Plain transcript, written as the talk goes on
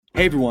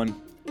Hey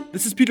everyone,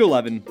 this is Peter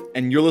Levin,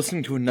 and you're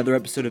listening to another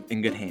episode of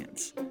In Good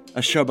Hands,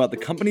 a show about the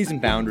companies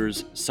and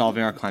founders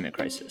solving our climate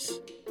crisis.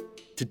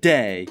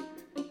 Today,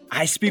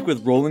 I speak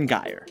with Roland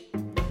Guyer,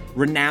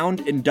 renowned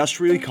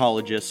industrial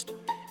ecologist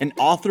and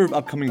author of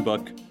upcoming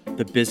book,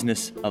 The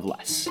Business of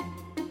Less.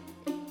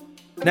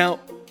 Now,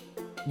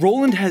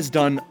 Roland has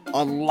done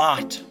a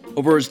lot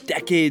over his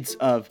decades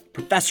of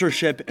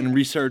professorship and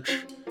research,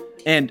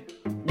 and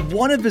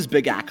one of his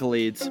big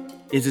accolades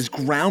is his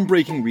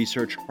groundbreaking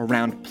research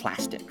around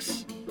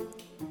plastics.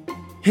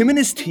 Him and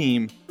his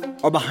team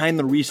are behind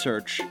the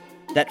research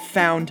that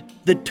found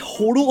the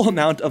total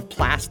amount of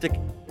plastic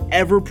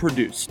ever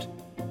produced.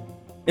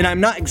 And I'm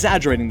not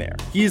exaggerating there.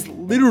 He is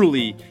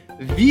literally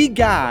the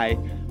guy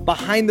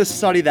behind the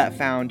study that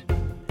found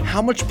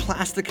how much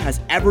plastic has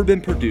ever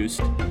been produced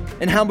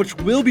and how much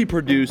will be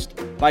produced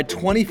by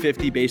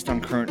 2050 based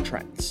on current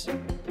trends.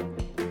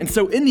 And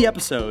so in the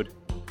episode,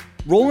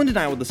 Roland and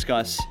I will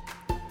discuss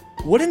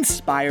what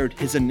inspired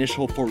his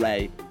initial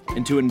foray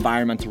into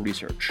environmental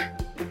research,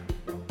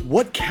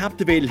 what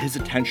captivated his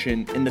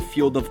attention in the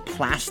field of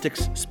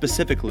plastics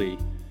specifically,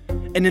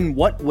 and in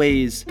what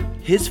ways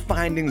his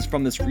findings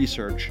from this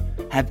research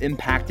have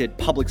impacted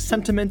public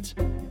sentiment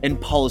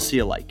and policy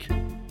alike.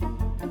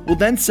 We'll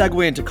then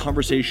segue into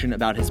conversation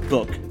about his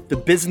book, The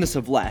Business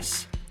of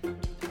Less.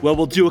 Well,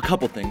 we'll do a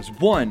couple things.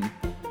 One,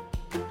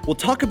 we'll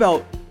talk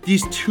about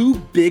these two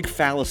big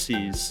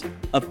fallacies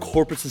of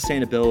corporate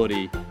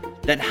sustainability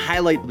that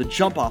highlight the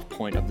jump-off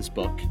point of this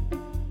book.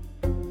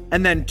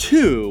 And then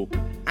two,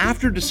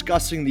 after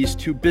discussing these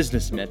two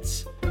business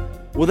myths,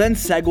 we'll then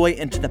segue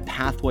into the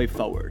pathway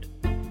forward.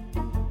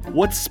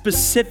 What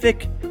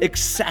specific,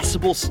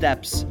 accessible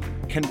steps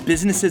can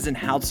businesses and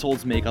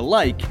households make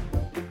alike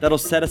that'll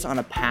set us on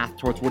a path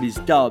towards what he's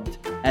dubbed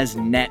as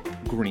net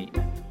green?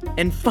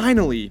 And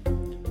finally,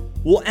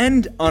 we'll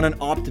end on an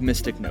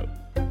optimistic note.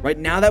 Right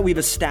now that we've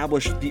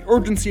established the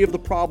urgency of the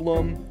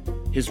problem,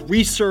 his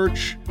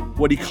research,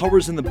 what he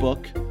covers in the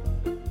book,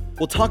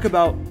 we'll talk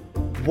about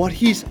what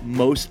he's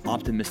most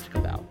optimistic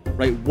about,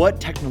 right? What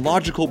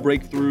technological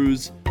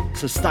breakthroughs,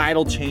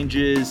 societal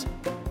changes,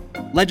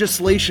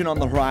 legislation on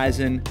the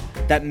horizon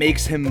that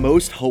makes him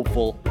most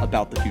hopeful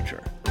about the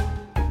future.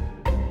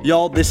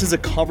 Y'all, this is a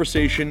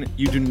conversation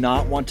you do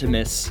not want to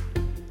miss.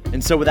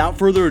 And so without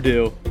further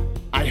ado,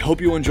 I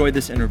hope you enjoyed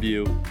this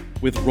interview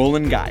with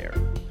Roland Guyer,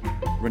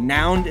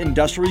 renowned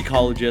industrial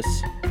ecologist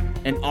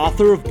and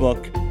author of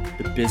book,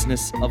 The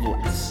Business of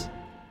Less.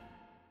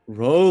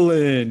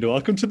 Roland,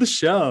 welcome to the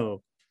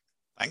show.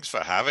 Thanks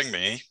for having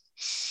me.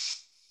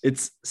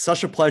 It's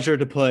such a pleasure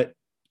to put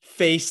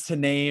face to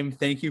name.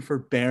 Thank you for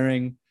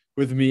bearing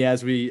with me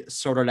as we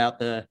sorted out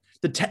the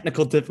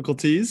technical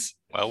difficulties.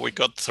 Well, we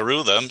got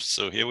through them,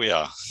 so here we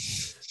are.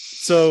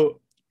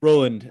 So,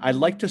 Roland, I'd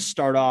like to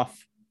start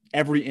off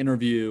every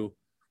interview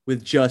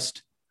with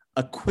just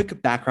a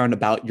quick background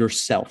about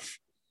yourself.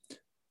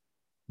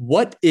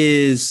 What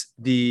is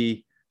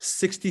the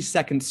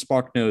 60-second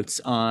spark notes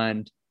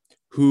on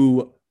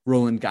who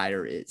Roland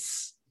Guyer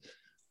is?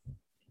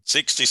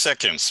 60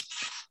 seconds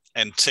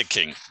and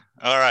ticking.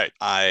 All right.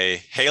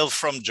 I hail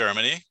from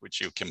Germany,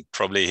 which you can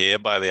probably hear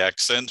by the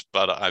accent,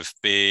 but I've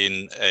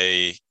been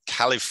a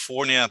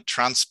California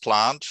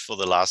transplant for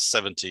the last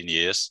 17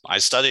 years. I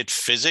studied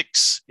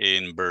physics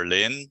in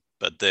Berlin,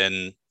 but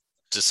then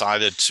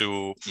decided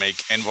to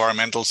make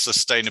environmental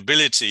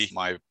sustainability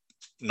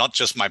not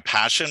just my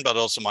passion, but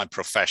also my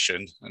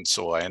profession. And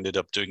so I ended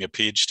up doing a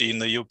PhD in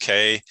the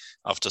UK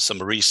after some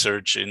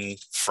research in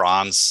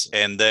France,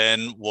 and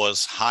then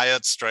was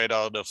hired straight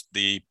out of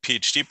the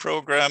PhD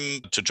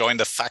program to join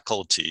the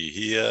faculty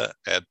here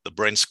at the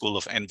Brain School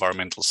of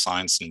Environmental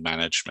Science and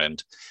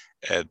Management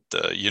at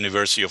the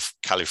University of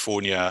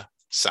California,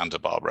 Santa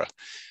Barbara.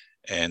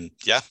 And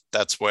yeah,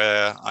 that's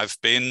where I've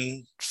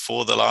been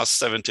for the last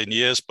 17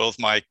 years. Both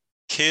my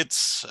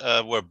kids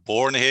were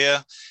born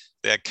here.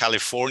 They're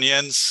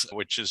Californians,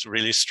 which is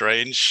really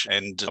strange,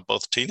 and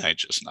both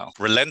teenagers now,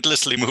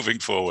 relentlessly moving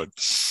forward.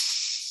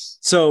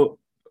 So,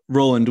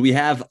 Roland, we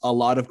have a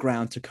lot of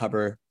ground to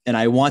cover, and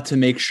I want to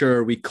make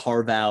sure we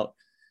carve out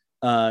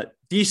a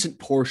decent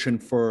portion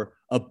for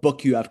a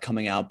book you have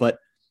coming out. But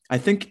I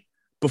think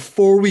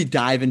before we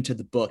dive into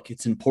the book,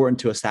 it's important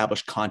to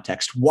establish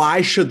context.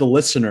 Why should the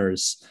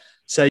listeners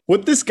say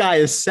what this guy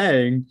is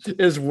saying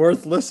is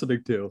worth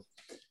listening to?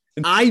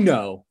 And I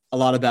know a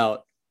lot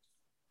about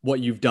what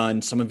you've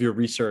done, some of your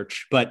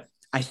research, but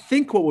I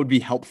think what would be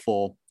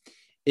helpful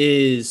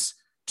is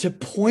to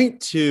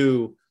point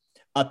to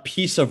a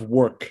piece of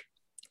work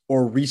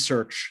or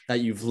research that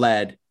you've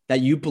led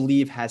that you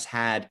believe has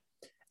had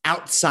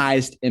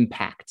outsized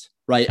impact,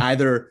 right?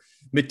 Either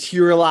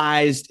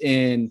materialized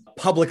in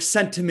public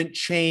sentiment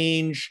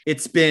change,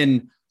 it's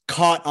been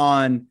caught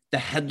on the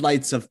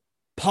headlights of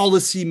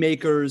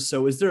policymakers.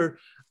 So is there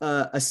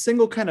a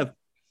single kind of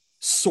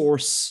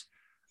source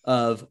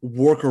of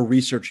work or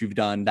research you've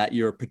done that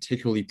you're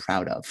particularly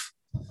proud of?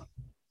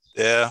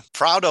 Yeah,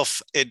 proud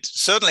of it.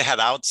 Certainly had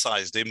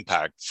outsized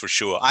impact for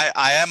sure.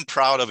 I am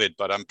proud of it,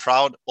 but I'm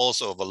proud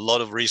also of a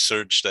lot of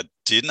research that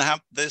didn't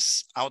have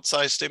this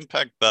outsized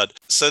impact. But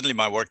certainly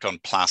my work on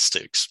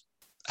plastics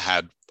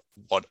had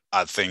what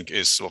I think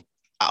is sort of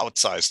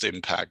outsized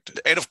impact.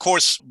 And of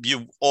course,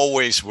 you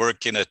always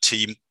work in a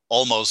team,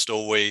 almost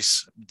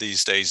always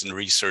these days in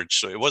research.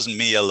 So it wasn't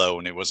me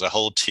alone, it was a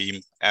whole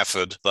team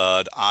effort.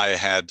 But I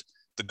had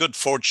the good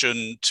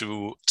fortune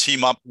to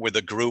team up with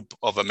a group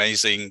of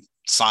amazing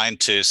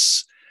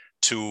scientists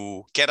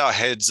to get our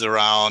heads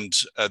around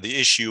the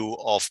issue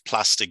of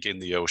plastic in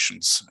the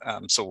oceans.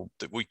 So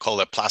we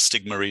call it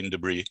plastic marine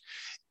debris.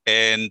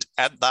 And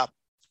at that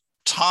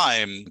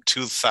time,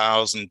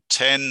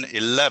 2010,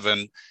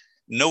 11,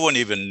 no one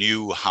even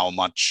knew how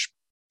much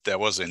there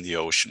was in the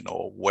ocean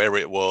or where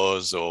it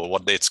was or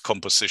what its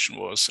composition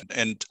was.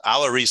 And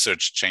our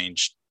research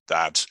changed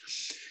that.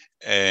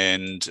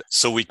 And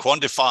so we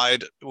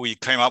quantified, we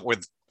came up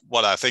with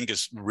what I think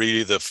is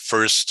really the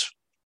first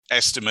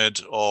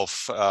estimate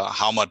of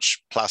how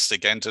much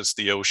plastic enters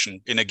the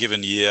ocean in a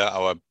given year.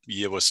 Our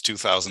year was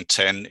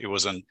 2010. It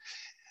was an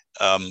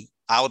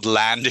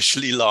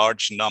outlandishly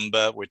large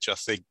number, which I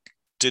think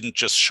didn't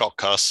just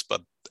shock us,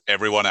 but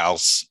everyone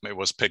else. It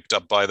was picked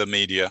up by the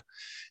media.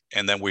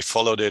 And then we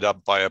followed it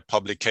up by a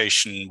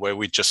publication where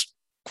we just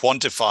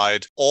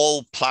quantified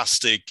all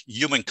plastic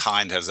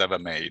humankind has ever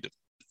made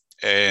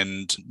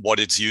and what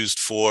it's used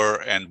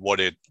for and what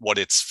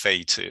its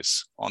fate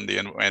is on the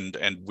end.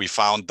 And we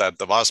found that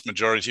the vast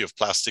majority of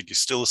plastic is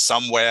still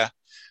somewhere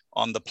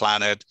on the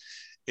planet.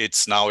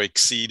 It's now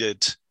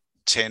exceeded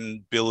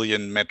 10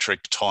 billion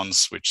metric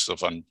tons, which is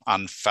of an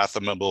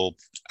unfathomable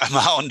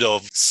amount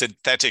of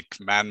synthetic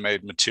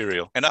man-made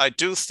material. And I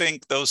do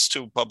think those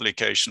two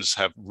publications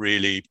have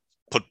really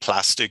put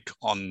plastic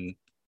on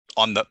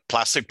the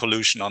plastic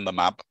pollution on the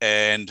map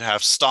and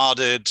have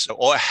started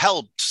or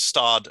helped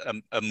start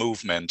a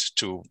movement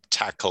to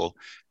tackle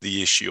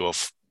the issue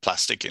of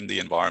plastic in the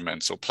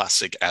environment. So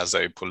plastic as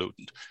a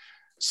pollutant.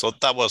 So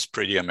that was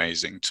pretty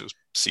amazing to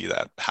see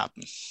that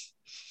happen.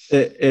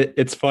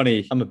 It's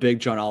funny. I'm a big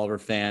John Oliver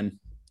fan,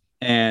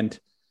 and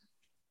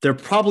there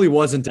probably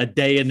wasn't a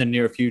day in the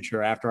near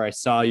future after I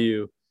saw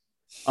you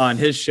on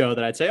his show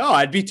that I'd say, oh,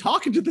 I'd be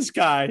talking to this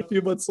guy a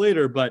few months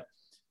later. But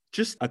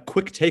just a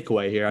quick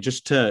takeaway here,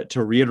 just to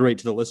reiterate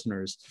to the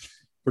listeners,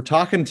 we're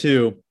talking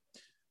to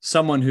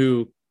someone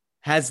who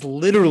has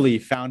literally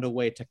found a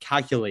way to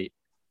calculate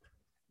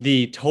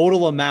the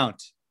total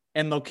amount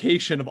and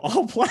location of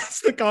all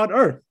plastic on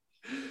Earth.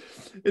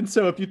 And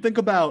so if you think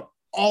about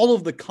all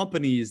of the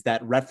companies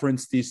that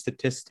reference these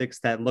statistics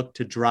that look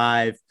to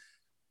drive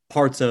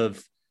parts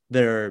of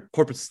their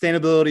corporate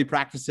sustainability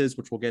practices,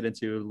 which we'll get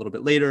into a little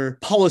bit later,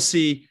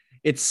 policy,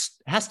 it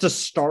has to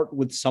start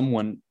with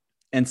someone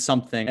and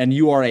something. And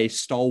you are a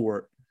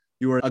stalwart.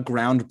 You are a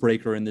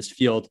groundbreaker in this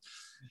field.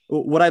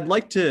 What I'd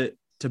like to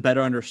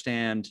better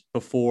understand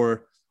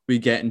before we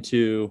get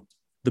into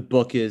the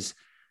book is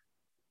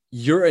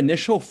your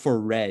initial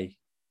foray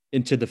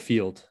into the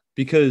field,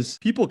 because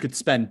people could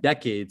spend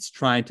decades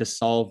trying to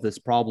solve this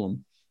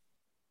problem,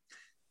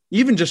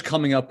 even just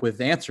coming up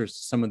with answers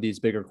to some of these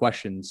bigger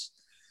questions.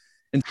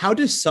 And how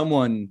does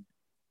someone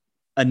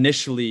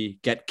initially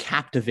get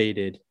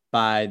captivated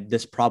by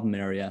this problem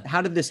area?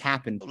 How did this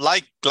happen?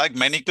 Like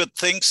many good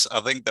things, I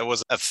think there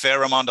was a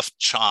fair amount of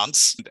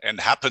chance and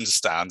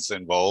happenstance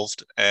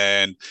involved.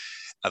 And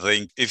I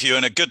think if you're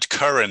in a good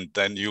current,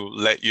 then you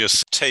let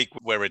yourself take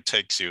where it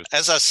takes you.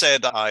 As I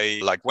said,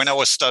 when I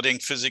was studying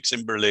physics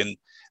in Berlin,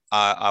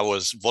 I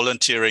was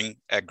volunteering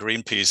at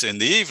Greenpeace in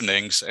the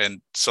evenings.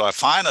 And so I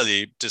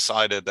finally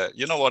decided that,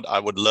 you know what, I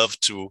would love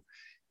to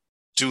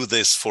do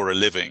this for a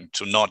living,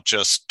 to not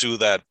just do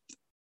that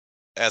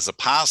as a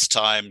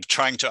pastime,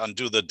 trying to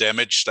undo the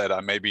damage that I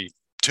maybe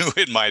do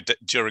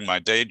during my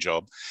day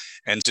job,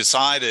 and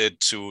decided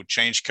to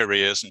change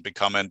careers and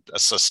become a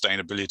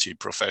sustainability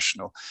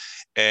professional.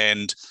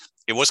 And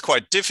it was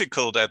quite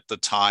difficult at the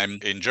time.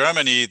 In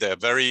Germany, they're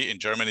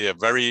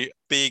very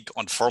big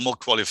on formal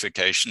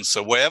qualifications.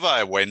 So wherever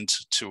I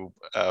went to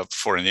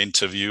for an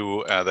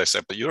interview, they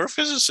said, "But you're a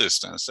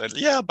physicist." And I said,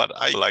 "Yeah, but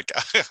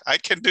I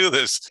can do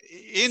this."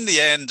 In the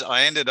end,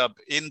 I ended up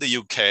in the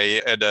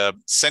UK at a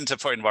Center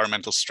for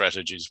Environmental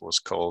Strategies, was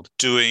called,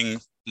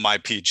 doing my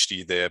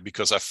PhD there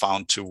because I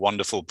found two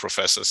wonderful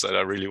professors that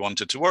I really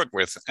wanted to work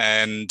with.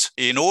 And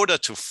in order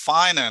to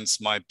finance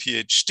my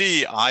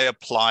PhD, I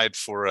applied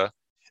for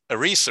a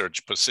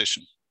research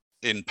position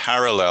in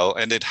parallel,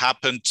 and it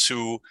happened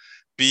to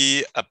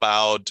be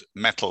about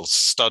metals,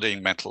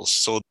 studying metals.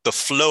 So the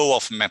flow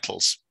of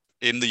metals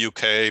in the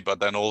UK, but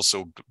then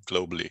also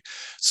globally.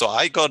 So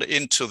I got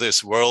into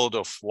this world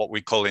of what we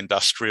call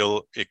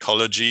industrial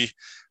ecology,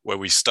 where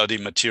we study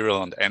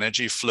material and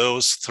energy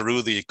flows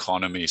through the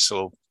economy.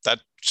 So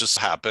that just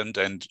happened,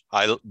 and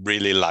I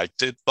really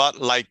liked it. But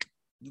like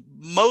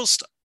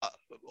most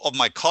of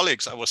my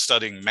colleagues, I was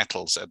studying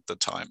metals at the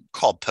time: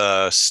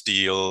 copper,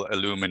 steel,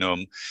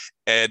 aluminum.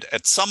 And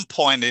at some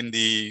point in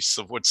the,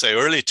 so would say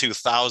early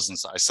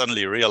 2000s, I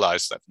suddenly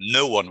realized that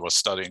no one was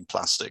studying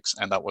plastics,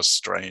 and that was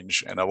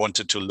strange. And I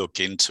wanted to look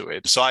into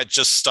it. So I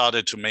just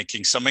started to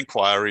making some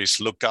inquiries,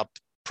 look up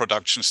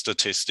production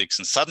statistics,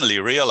 and suddenly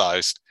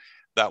realized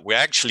that we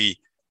actually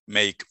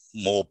make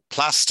more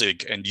plastic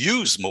and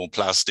use more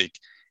plastic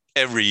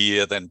every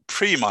year than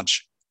pretty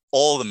much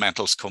all the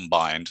metals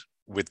combined,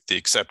 with the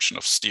exception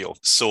of steel.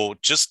 So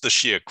just the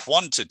sheer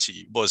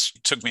quantity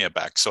took me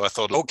aback. So I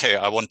thought, okay,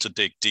 I want to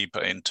dig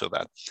deeper into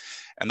that.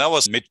 And that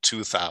was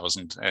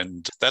mid-2000.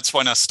 And that's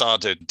when I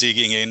started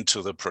digging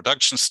into the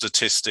production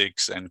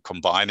statistics and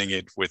combining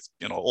it with,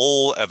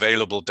 all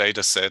available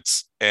data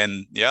sets.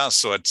 And yeah,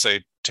 so I'd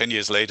say 10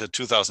 years later,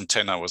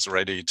 2010, I was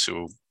ready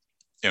to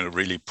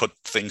really put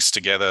things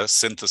together,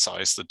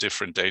 synthesize the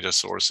different data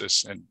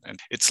sources. And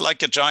it's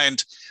like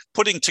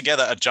putting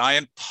together a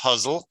giant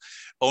puzzle,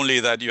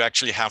 only that you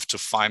actually have to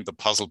find the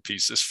puzzle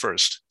pieces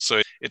first.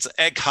 So it's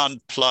egg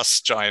hunt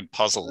plus giant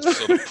puzzle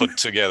sort of put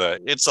together.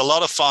 It's a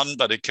lot of fun,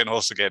 but it can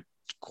also get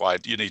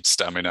you need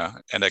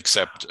stamina and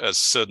accept a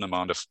certain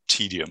amount of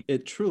tedium.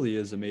 It truly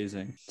is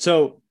amazing.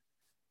 So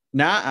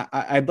now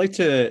I'd like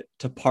to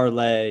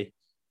parlay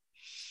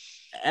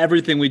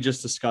everything we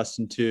just discussed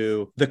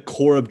into the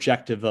core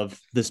objective of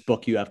this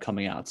book you have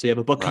coming out. So you have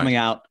a book coming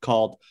out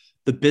called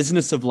The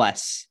Business of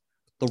Less,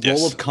 the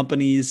role of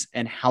companies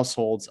and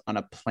households on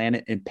a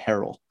planet in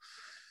peril.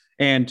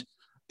 And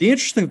the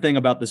interesting thing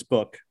about this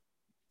book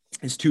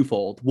is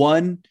twofold.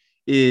 One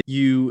is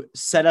you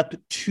set up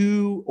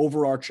two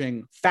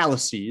overarching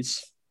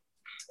fallacies,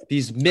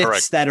 these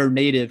myths that are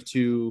native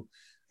to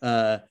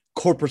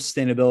corporate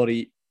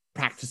sustainability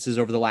practices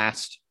over the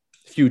last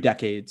few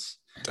decades.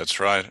 That's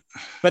right.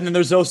 But then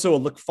there's also a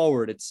look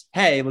forward. It's,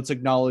 hey, let's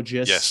acknowledge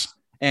this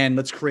and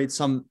let's create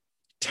some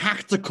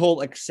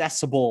tactical,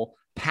 accessible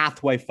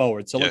pathway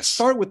forward. So let's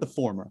start with the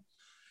former.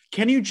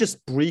 Can you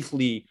just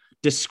briefly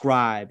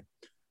describe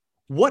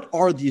what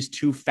are these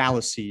two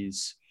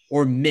fallacies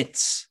or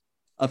myths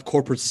of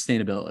corporate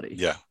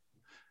sustainability?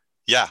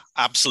 Yeah,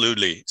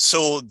 absolutely.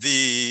 So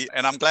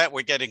and I'm glad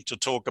we're getting to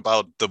talk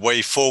about the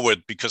way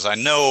forward, because I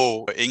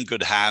know In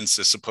Good Hands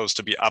is supposed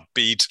to be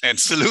upbeat and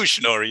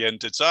solution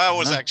oriented. So I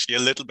was actually a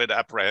little bit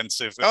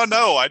apprehensive. Oh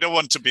no, I don't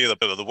want to be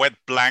the wet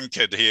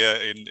blanket here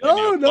in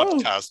your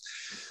podcast.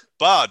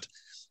 But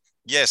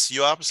yes,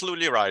 you're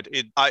absolutely right.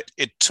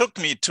 It took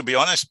me, to be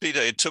honest, Peter,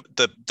 it took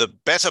the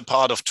better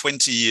part of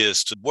 20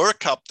 years to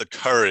work up the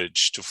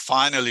courage to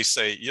finally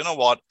say, you know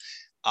what,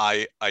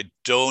 I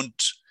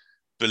don't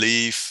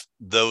believe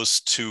those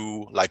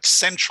two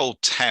central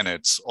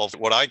tenets of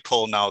what I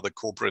call now the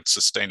corporate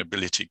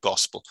sustainability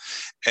gospel.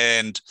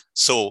 And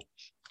so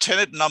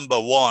tenet number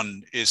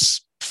one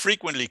is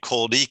frequently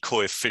called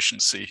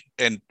eco-efficiency.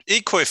 And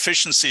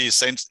eco-efficiency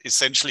is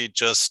essentially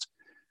just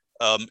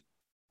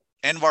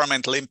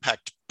environmental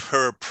impact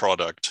per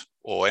product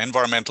or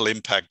environmental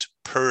impact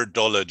per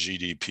dollar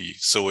GDP.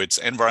 So it's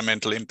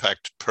environmental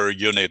impact per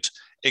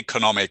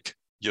economic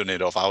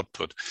unit of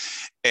output.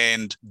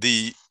 And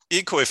the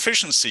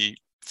eco-efficiency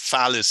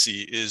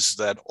fallacy is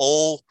that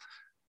all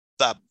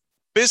that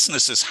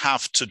businesses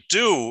have to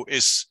do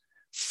is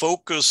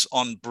focus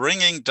on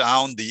bringing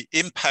down the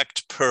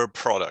impact per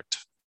product.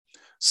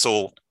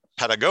 So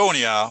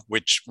Patagonia,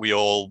 which we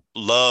all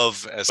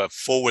love as a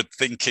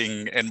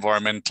forward-thinking,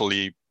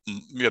 environmentally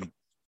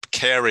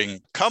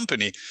caring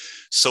company,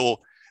 so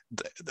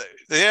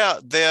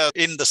they're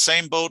in the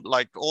same boat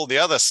like all the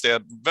others. They're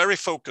very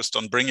focused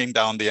on bringing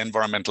down the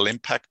environmental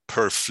impact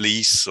per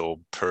fleece or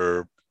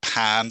per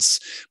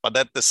pants, but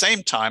at the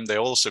same time, they're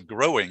also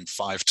growing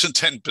 5 to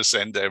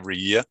 10% every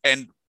year.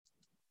 And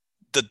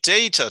the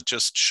data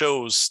just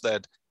shows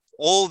that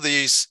all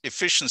these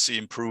efficiency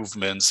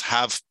improvements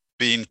have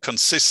been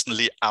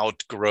consistently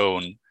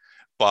outgrown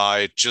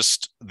by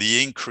just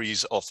the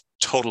increase of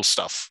total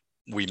stuff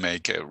we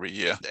make every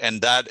year.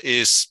 And that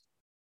is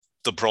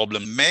the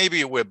problem.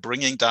 Maybe we're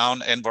bringing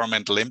down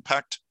environmental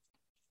impact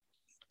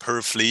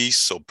per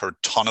fleece or per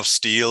ton of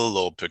steel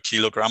or per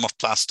kilogram of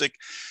plastic,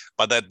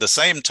 but at the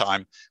same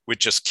time, we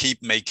just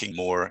keep making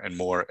more and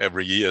more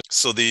every year.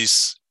 So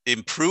these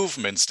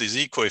improvements, these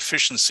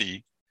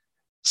eco-efficiency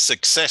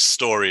success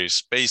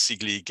stories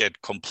basically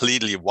get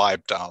completely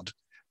wiped out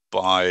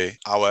by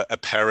our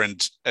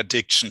apparent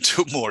addiction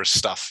to more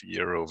stuff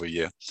year over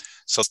year.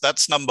 So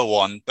that's number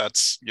one.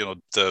 That's,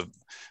 the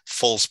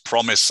false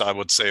promise, I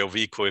would say, of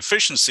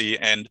eco-efficiency.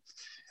 And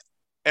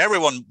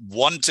everyone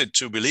wanted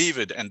to believe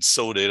it, and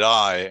so did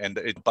I.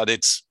 But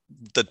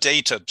the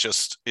data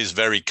just is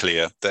very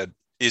clear that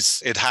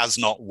it has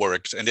not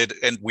worked.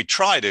 And we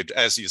tried it,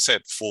 as you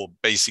said, for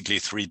basically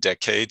 3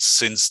 decades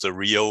since the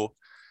Rio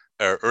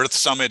Earth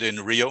Summit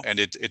in Rio, and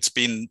it's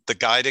been the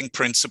guiding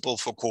principle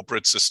for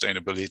corporate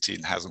sustainability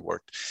and hasn't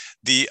worked.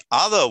 The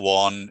other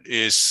one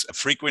is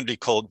frequently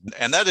called,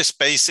 and that is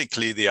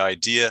basically the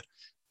idea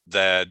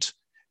that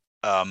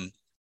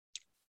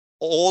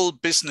all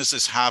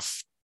businesses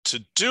have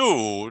to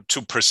do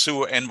to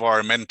pursue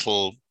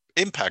environmental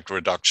impact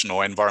reduction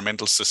or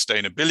environmental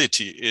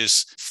sustainability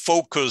is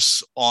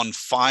focus on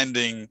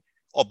finding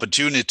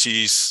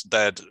opportunities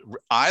that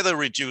either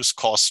reduce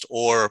cost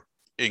or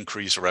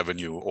increase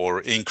revenue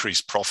or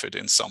increase profit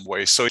in some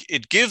way. So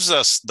it gives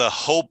us the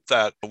hope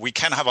that we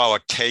can have our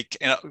cake,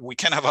 we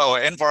can have our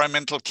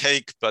environmental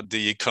cake, but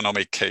the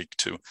economic cake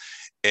too.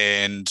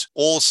 And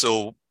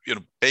also,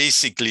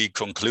 basically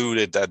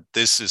concluded that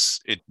this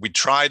is it. We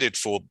tried it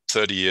for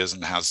 30 years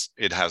and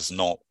it has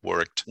not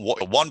worked.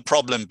 One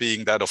problem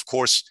being that, of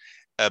course,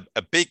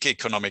 a big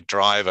economic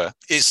driver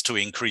is to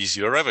increase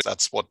your revenue.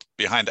 That's what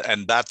behind it.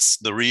 And that's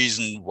the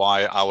reason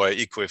why our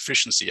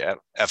eco-efficiency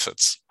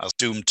efforts are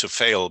doomed to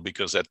fail,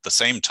 because at the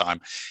same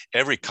time,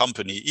 every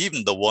company,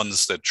 even the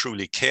ones that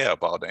truly care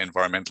about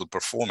environmental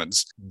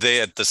performance,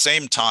 at the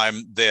same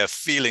time, they're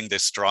feeling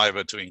this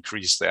driver to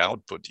increase their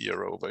output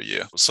year over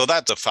year. So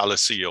that's a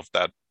fallacy of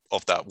that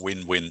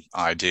win-win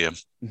idea.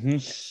 Mm-hmm.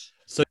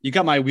 So you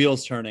got my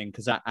wheels turning,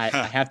 because I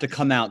have to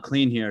come out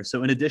clean here.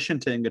 So in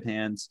addition to In Good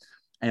Hands,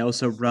 I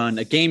also run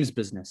a games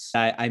business.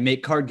 I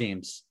make card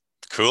games.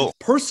 Cool.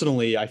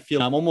 Personally, I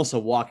feel I'm almost a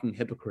walking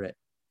hypocrite,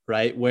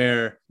 right?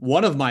 Where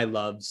one of my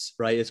loves,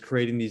 right, is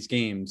creating these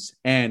games.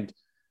 And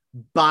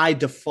by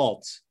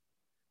default,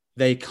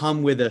 they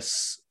come with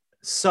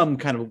some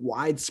kind of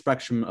wide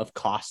spectrum of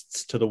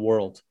costs to the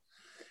world.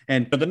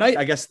 And for the night,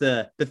 I guess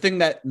the thing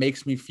that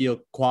makes me feel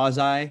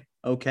quasi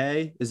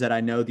okay is that I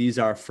know these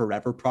are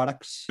forever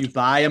products. You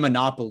buy a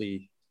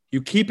Monopoly,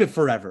 you keep it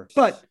forever.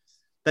 But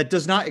that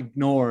does not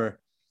ignore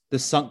the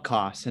sunk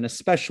costs, and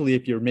especially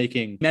if you're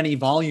making many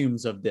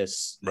volumes of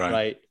this,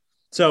 right?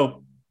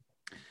 So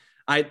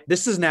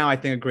this is now, I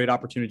think, a great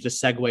opportunity to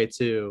segue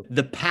to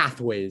the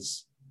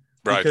pathways,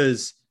 right?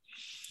 Because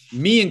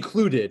me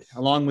included,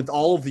 along with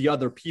all of the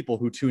other people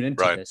who tune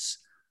into this,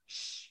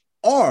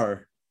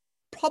 are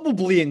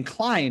probably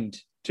inclined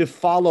to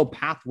follow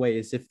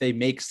pathways if they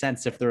make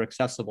sense, if they're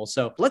accessible.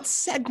 So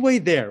let's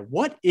segue there.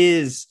 What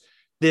is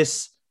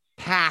this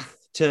path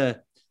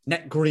to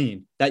net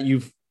green that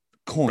you've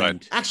coined?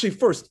 Right. Actually,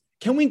 first,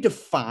 can we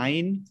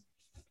define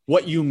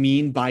what you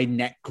mean by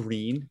net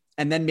green?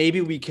 And then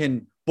maybe we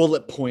can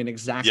bullet point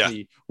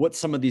exactly what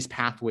some of these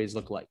pathways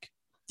look like.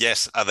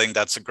 Yes, I think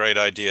that's a great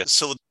idea.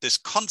 So this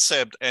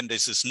concept, and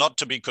this is not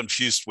to be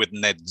confused with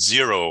net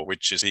zero,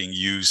 which is being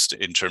used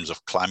in terms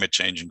of climate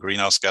change and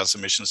greenhouse gas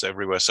emissions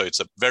everywhere. So it's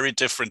a very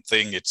different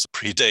thing. It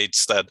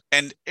predates that.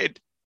 And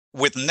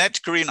with net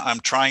green,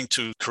 I'm trying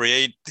to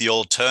create the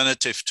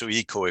alternative to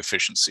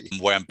eco-efficiency,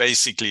 where I'm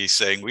basically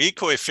saying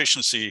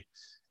eco-efficiency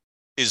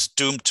is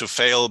doomed to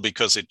fail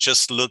because it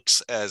just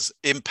looks as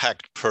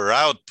impact per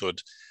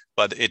output,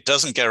 but it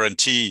doesn't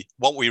guarantee.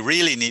 What we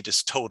really need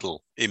is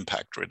total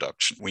impact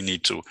reduction. We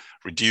need to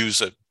reduce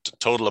the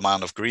total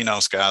amount of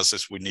greenhouse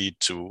gases. We need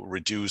to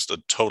reduce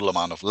the total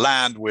amount of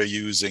land we're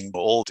using,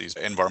 all these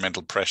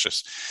environmental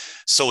pressures.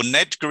 So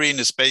net green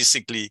is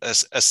basically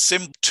a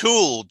simple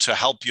tool to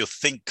help you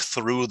think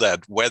through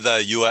that, whether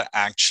you are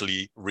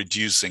actually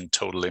reducing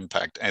total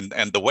impact. And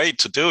the way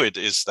to do it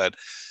is that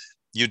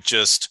you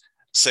just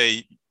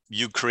say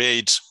you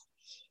create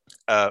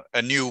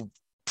a new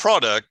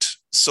product.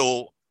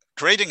 So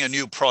creating a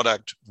new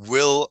product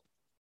will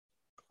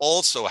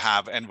also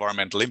have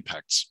environmental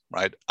impacts,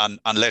 right?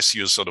 Unless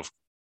you're sort of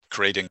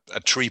creating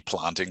a tree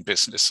planting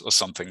business or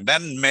something,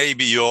 then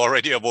maybe you're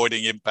already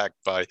avoiding impact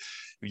by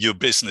your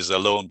business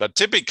alone. But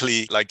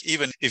typically, like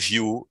even if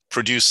you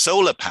produce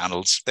solar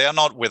panels, they are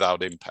not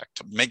without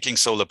impact. Making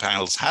solar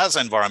panels has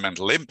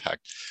environmental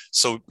impact.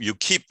 So you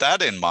keep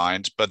that in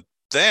mind, but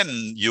then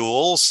you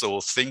also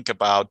think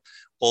about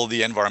all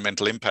the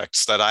environmental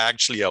impacts that are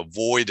actually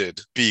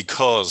avoided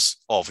because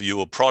of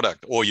your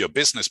product or your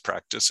business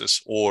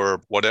practices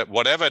or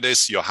whatever it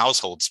is, your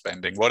household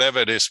spending, whatever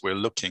it is we're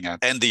looking at.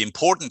 And the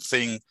important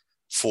thing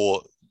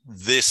for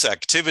this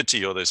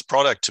activity or this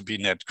product to be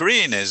net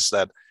green is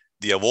that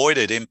the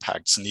avoided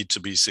impacts need to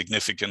be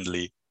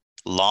significantly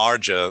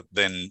larger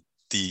than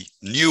the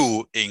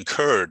new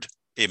incurred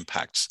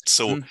impacts.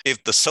 So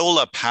if the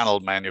solar panel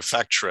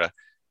manufacturer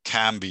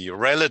can be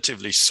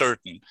relatively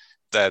certain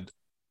that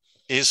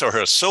his or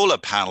her solar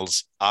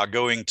panels are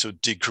going to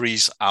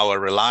decrease our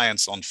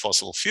reliance on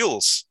fossil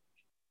fuels,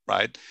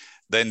 right?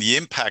 Then the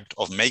impact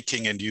of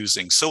making and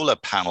using solar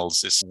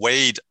panels is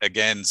weighed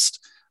against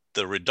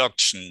the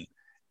reduction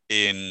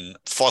in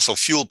fossil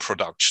fuel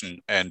production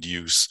and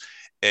use.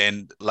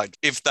 And like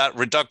if that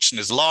reduction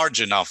is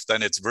large enough,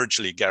 then it's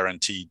virtually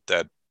guaranteed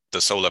that the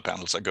solar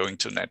panels are going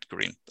to net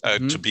green,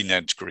 to be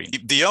net green.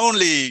 The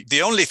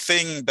only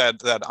thing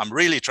that I'm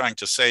really trying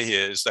to say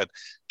here is that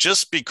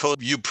just because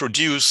you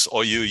produce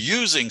or you're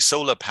using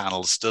solar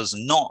panels does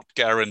not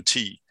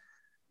guarantee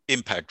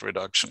impact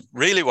reduction.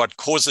 Really what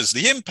causes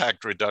the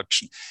impact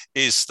reduction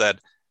is that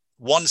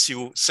once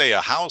you say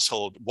a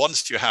household,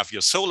 once you have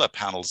your solar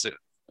panels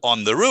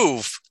on the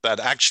roof, that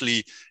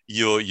actually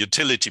your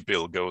utility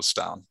bill goes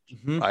down,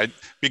 right?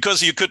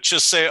 Because you could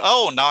just say,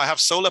 oh, now I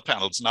have solar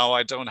panels. Now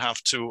I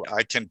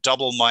can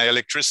double my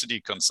electricity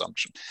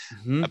consumption.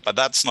 But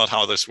that's not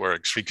how this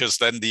works, because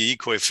then the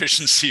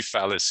eco-efficiency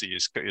fallacy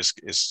is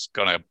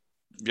going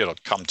to,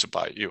 come to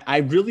bite you. I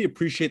really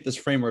appreciate this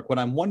framework. What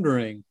I'm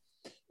wondering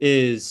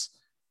is,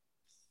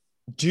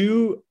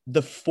 do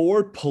the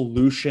 4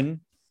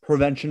 pollution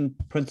prevention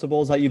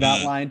principles that you've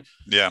outlined,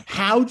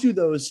 how do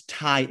those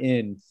tie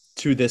in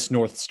to this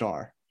North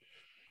Star?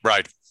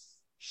 Right.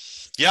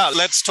 Yeah,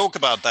 let's talk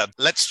about that.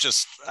 Let's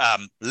just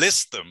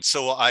list them.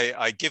 So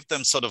I give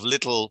them sort of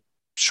little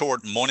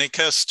short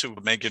monikers to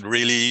make it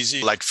really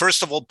easy. Like,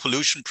 first of all,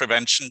 pollution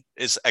prevention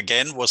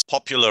was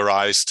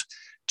popularized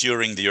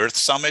during the Earth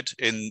Summit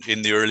in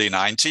the early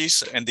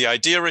 90s. And the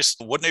idea is,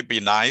 wouldn't it be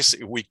nice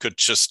if we could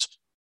just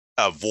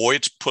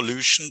avoid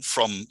pollution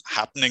from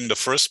happening in the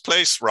first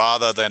place,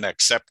 rather than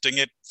accepting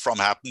it from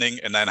happening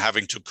and then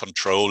having to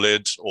control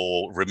it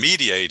or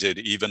remediate it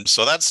even?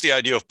 So that's the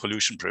idea of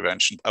pollution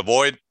prevention.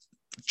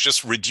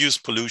 Just reduce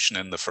pollution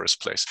in the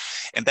first place.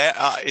 And there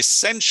are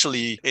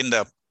essentially, in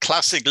the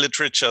classic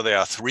literature, there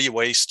are 3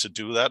 ways to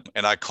do that.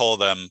 And I call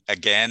them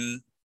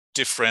again,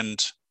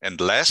 different,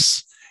 and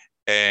less.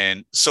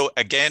 And so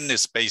again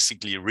is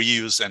basically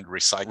reuse and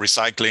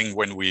recycling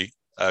when we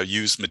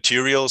use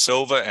materials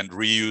over, and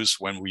reuse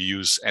when we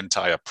use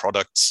entire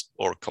products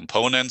or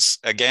components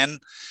again.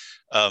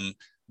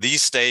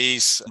 These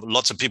days,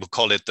 lots of people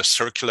call it the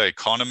circular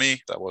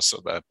economy. That was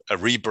a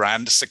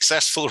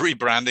successful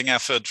rebranding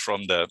effort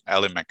from the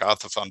Ellen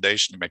MacArthur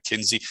Foundation,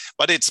 McKinsey,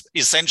 but it's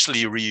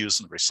essentially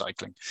reuse and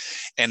recycling.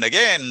 And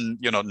again,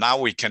 now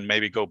we can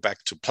maybe go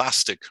back to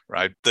plastic,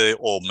 right?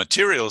 Or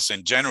materials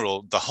in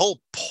general. The whole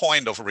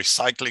point of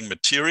recycling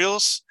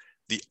materials,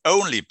 the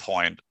only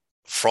point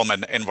from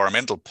an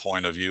environmental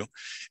point of view,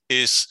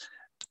 is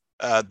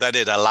that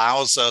it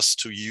allows us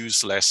to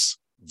use less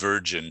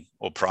virgin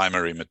or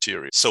primary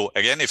material. So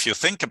again, if you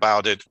think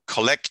about it,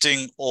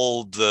 collecting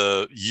all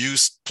the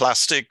used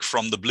plastic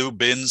from the blue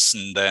bins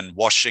and then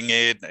washing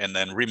it and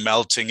then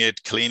remelting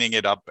it, cleaning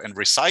it up and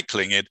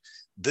recycling it,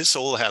 this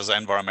all has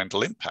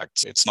environmental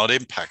impacts. It's not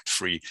impact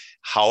free.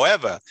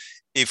 However,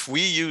 if we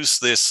use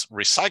this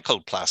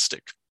recycled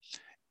plastic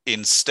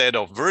instead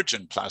of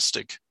virgin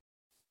plastic,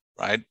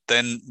 right,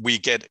 then we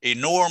get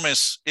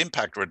enormous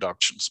impact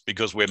reductions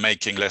because we're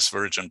making less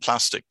virgin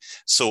plastic.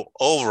 So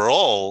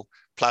overall,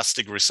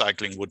 plastic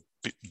recycling would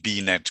be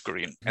net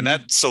green. And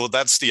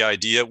that's the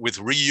idea. With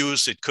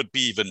reuse, it could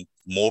be even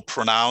more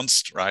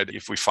pronounced, right?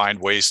 If we find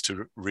ways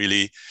to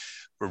really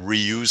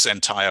reuse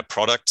entire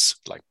products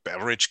like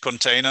beverage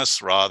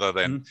containers, rather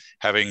than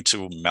having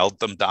to melt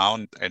them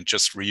down and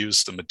just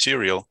reuse the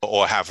material,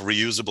 or have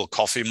reusable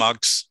coffee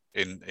mugs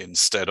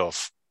instead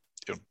of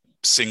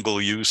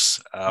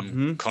single-use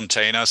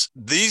containers.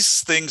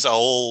 These things are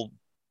all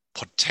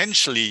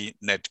potentially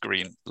net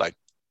green, like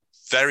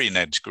very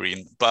net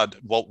green. But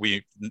what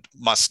we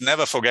must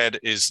never forget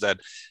is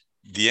that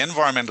the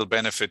environmental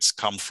benefits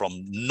come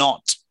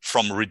not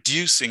from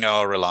reducing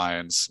our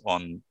reliance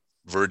on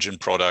virgin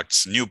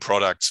products, new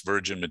products,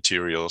 virgin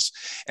materials.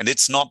 And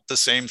it's not the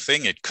same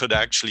thing. It could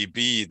actually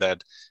be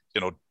that,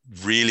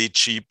 really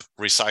cheap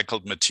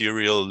recycled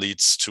material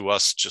leads to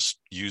us just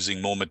using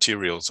more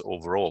materials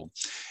overall.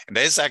 And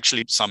there's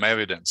actually some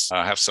evidence.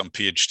 I have some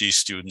PhD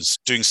students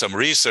doing some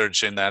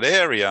research in that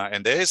area,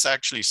 and there is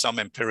actually some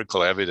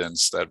empirical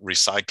evidence that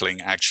recycling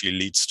actually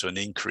leads to an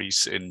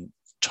increase in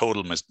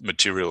total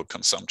material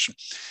consumption.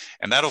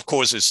 And that, of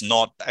course, is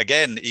not,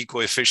 again,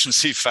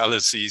 eco-efficiency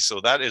fallacy. So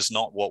that is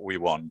not what we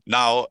want.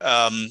 Now,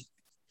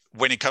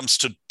 when it comes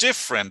to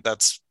different,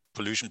 that's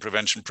pollution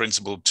prevention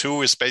principle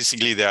 2, is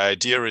basically the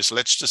idea is,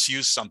 let's just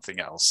use something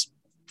else,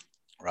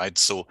 right?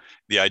 So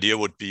the idea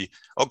would be,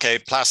 okay,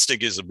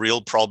 plastic is a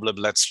real problem.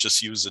 Let's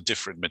just use a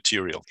different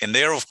material. And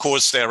there, of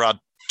course, there are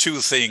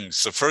 2 things.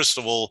 So first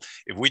of all,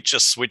 if we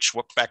just switch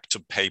back to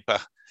paper,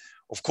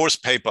 of course,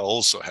 paper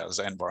also has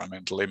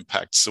environmental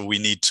impacts. So we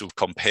need to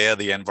compare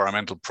the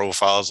environmental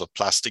profiles of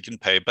plastic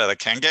and paper. That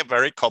can get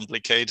very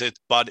complicated.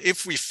 But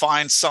if we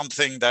find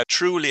something that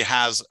truly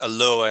has a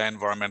lower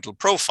environmental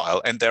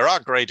profile, and there are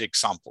great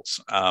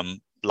examples,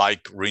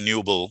 like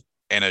renewable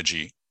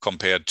energy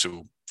compared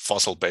to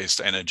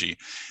fossil-based energy,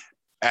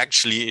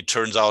 actually, it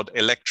turns out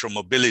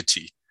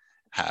electromobility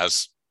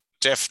has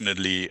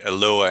definitely a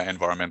lower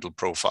environmental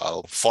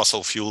profile,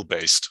 fossil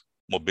fuel-based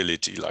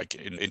mobility, like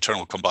in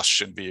internal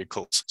combustion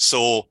vehicles.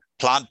 So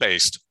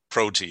plant-based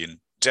protein,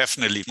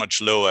 definitely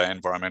much lower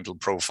environmental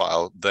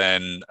profile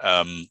than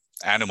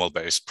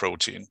animal-based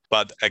protein.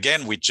 But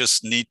again, we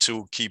just need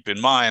to keep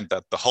in mind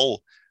that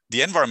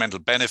the environmental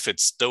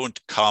benefits don't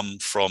come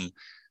from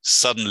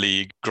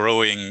suddenly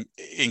growing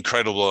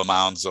incredible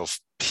amounts of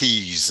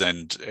peas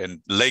and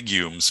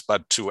legumes,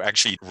 but to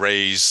actually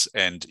raise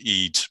and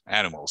eat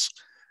animals.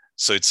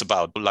 So it's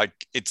about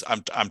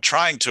I'm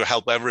trying to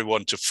help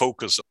everyone to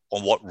focus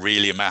on what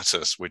really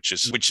matters, which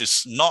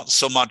is not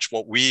so much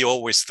what we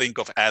always think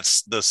of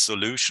as the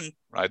solution,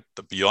 right?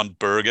 The Beyond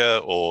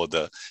Burger or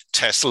the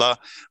Tesla,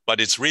 but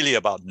it's really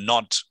about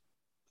no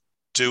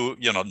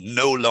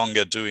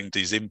longer doing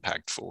these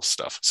impactful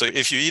stuff. So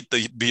if you eat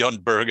the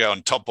Beyond Burger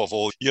on top of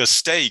all your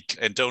steak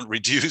and don't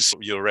reduce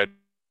your red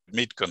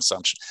meat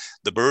consumption,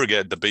 the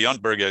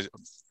Beyond Burger,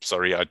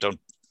 sorry, I don't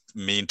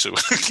mean to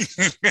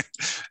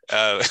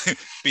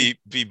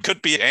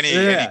could be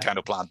any kind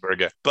of plant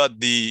burger, but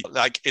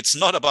it's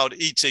not about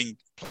eating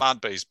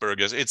plant-based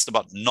burgers, it's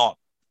about not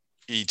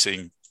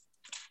eating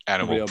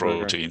animal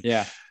protein.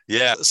 Yeah.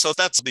 Yeah. So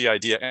that's the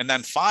idea. And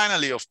then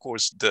finally, of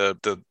course,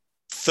 the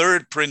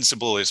third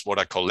principle is what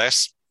I call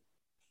less.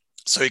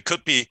 So it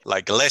could be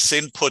like less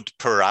input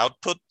per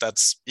output.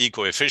 That's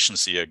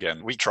eco-efficiency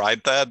again. We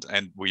tried that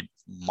and we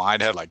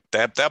might have like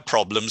there are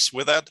problems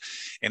with that.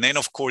 And then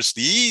of course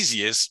the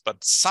easiest,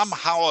 but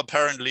somehow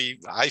apparently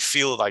I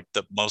feel like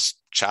the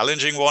most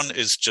challenging one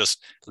is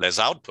just less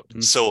output.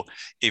 Mm-hmm. So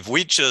if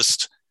we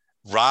just,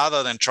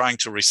 rather than trying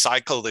to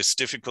recycle this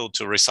difficult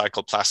to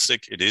recycle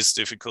plastic, it is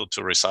difficult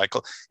to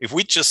recycle. If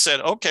we just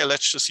said, okay,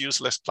 let's just use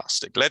less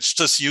plastic, let's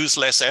just use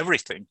less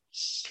everything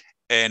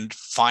and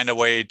find a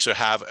way to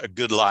have a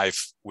good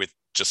life with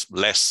just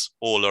less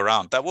all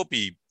around, that would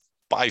be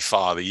by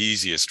far the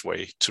easiest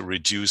way to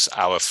reduce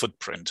our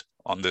footprint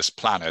on this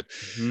planet.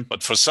 Mm-hmm.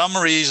 But for some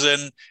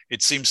reason,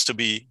 it seems to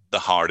be the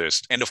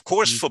hardest. And of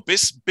course, for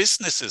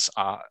businesses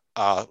are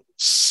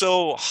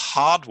so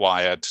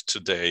hardwired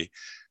today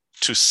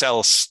to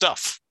sell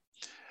stuff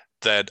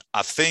that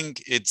I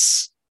think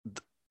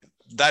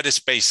that is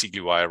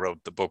basically why I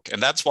wrote the book.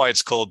 And that's why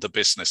it's called The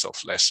Business of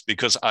Less,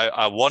 because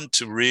I want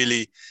to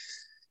really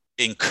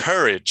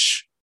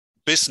encourage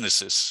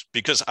businesses,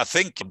 because I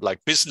think like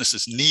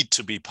businesses need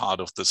to be part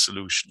of the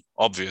solution.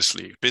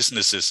 Obviously,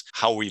 businesses,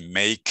 how we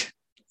make,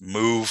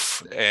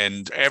 move,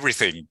 and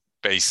everything,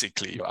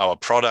 basically, our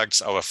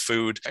products, our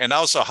food, and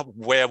also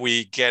where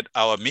we get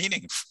our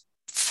meaning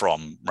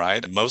from,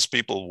 right? Most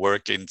people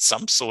work in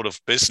some sort of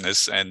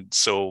business, and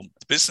so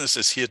business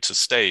is here to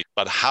stay.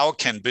 But how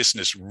can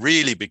business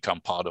really become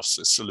part of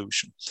the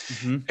solution?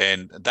 Mm-hmm.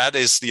 And that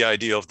is the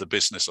idea of the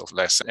business of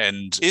less.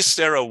 And is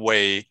there a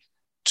way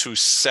to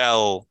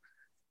sell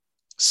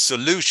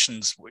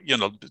solutions,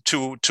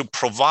 to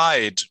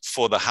provide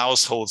for the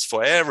households,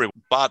 for everyone,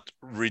 but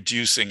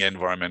reducing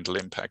environmental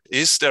impact?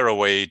 Is there a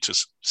way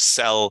to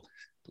sell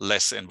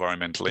less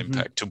environmental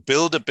impact, to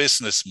build a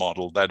business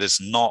model that is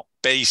not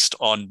based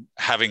on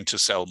having to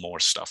sell more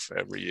stuff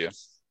every year?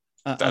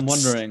 I'm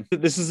wondering,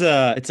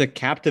 it's a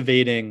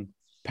captivating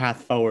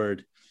path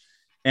forward.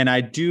 And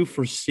I do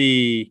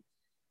foresee,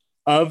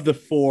 of the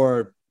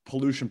 4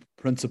 pollution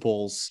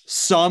principles,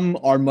 some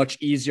are much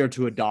easier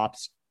to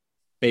adopt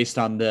based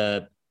on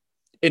the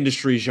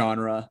industry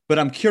genre. But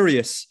I'm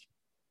curious,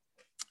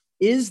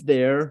 is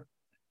there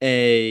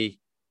a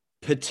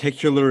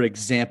particular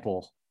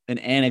example, an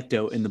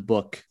anecdote in the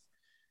book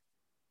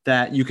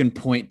that you can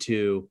point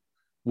to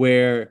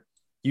where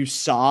you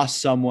saw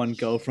someone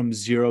go from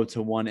 0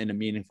 to 1 in a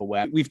meaningful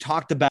way? We've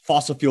talked about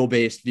fossil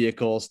fuel-based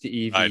vehicles to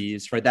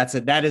EVs, right?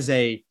 That is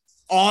a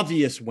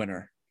obvious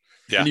winner.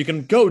 Yeah. And you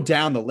can go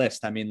down the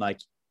list. I mean, like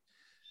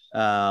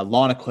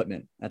lawn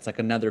equipment, that's like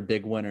another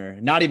big winner.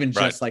 Not even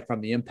just like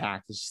from the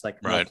impact, it's just like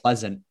more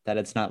pleasant that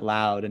it's not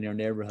loud in your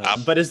neighborhood.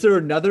 But is there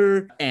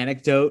another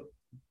anecdote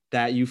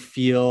that you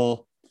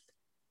feel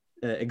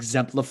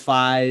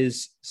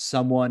exemplifies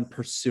someone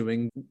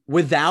pursuing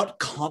without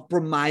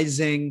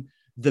compromising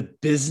the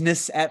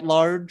business at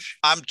large?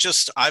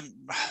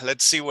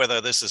 Let's see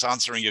whether this is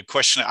answering your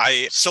question.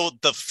 So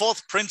the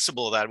 4th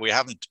principle that we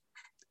haven't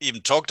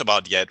even talked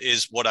about yet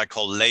is what I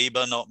call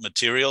labor, not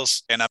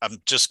materials. And I'm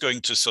just going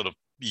to sort of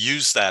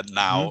use that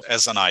now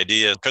as an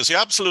idea, because you're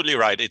absolutely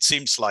right. It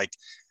seems like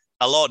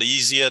a lot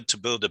easier to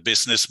build a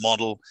business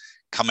model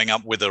coming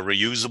up with a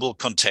reusable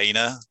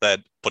container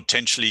that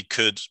potentially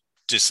could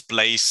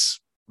displace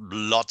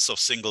lots of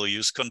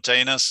single-use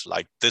containers.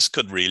 Like this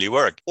could really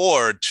work.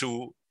 Or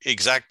to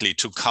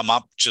come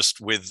up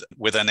just with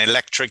an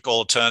electric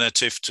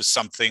alternative to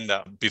something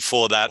that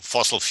before that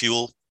fossil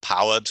fuel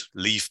powered,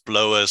 leaf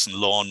blowers and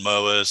lawn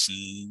mowers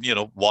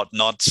and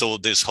whatnot. So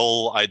this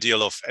whole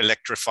ideal of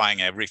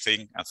electrifying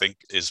everything, I think,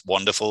 is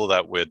wonderful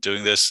that we're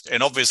doing this.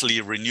 And obviously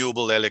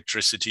renewable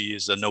electricity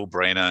is a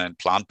no-brainer, and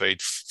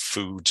plant-based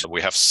food,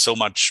 we have so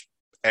much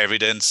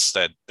evidence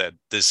that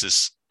this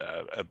is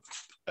a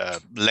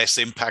less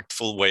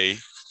impactful way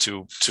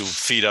to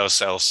feed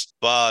ourselves.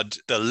 But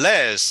the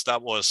less,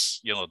 that was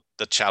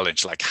the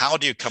challenge. Like, how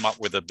do you come up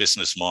with a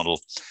business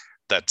model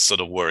that sort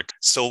of work?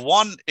 So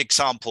one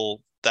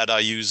example that I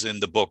use in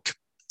the book,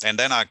 and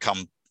then I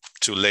come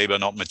to labor,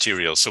 not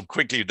materials. So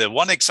quickly, the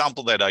one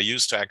example that I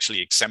use to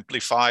actually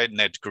exemplify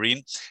net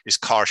green is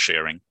car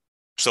sharing.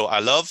 So I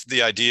love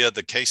the idea,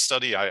 the case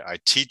study. I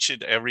teach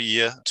it every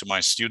year to my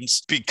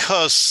students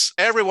because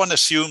everyone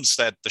assumes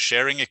that the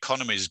sharing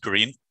economy is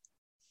green.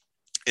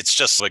 It's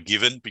just a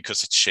given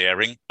because it's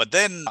sharing. But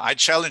then I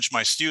challenge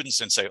my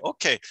students and say,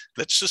 okay,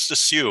 let's just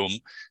assume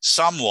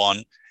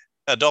someone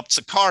adopts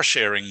a car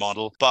sharing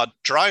model, but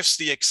drives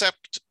the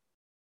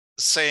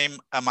same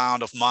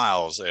amount of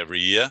miles every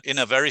year in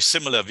a very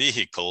similar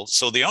vehicle.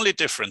 So the only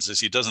difference is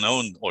he doesn't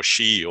own, or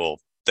she or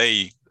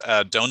they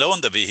don't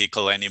own the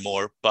vehicle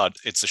anymore, but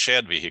it's a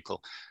shared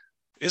vehicle.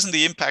 Isn't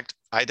the impact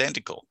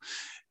identical?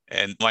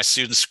 And my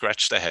students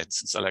scratch their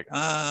heads and say like,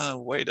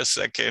 wait a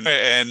second.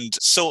 And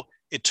so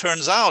it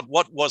turns out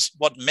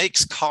what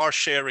makes car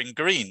sharing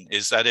green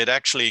is that it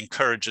actually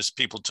encourages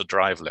people to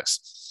drive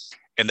less.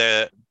 And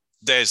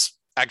there's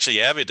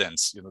actually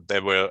evidence.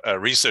 There were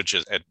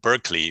researchers at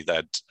Berkeley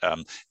that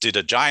did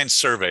a giant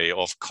survey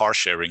of car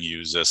sharing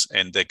users,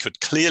 and they could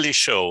clearly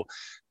show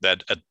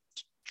that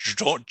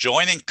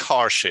joining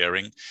car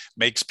sharing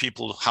makes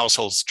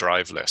households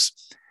drive less.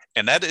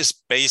 And that is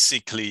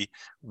basically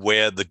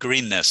where the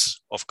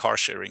greenness of car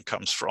sharing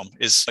comes from.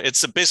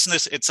 It's a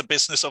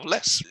business of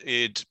less.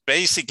 It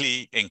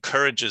basically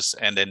encourages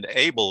and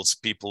enables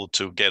people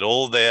to get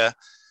all their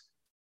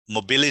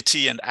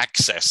mobility and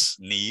access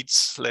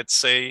needs, let's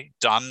say,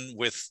 done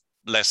with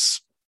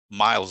less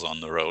miles on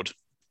the road,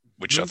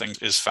 which I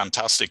think is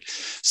fantastic.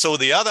 So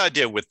the other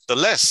idea with the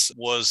less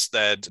was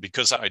that,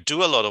 because I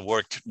do a lot of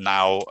work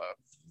now,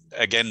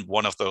 again,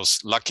 one of those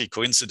lucky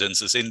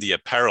coincidences in the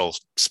apparel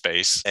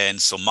space.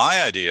 And so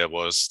my idea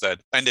was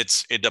that, and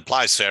it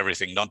applies to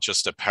everything, not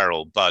just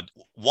apparel, but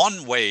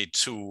one way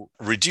to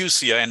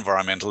reduce your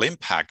environmental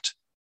impact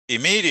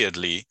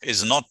immediately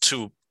is not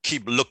to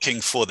keep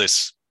looking for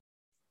this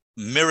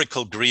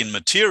miracle green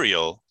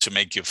material to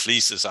make your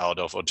fleeces out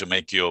of, or to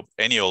make your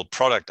any old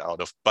product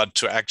out of, but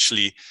to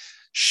actually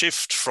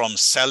shift from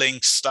selling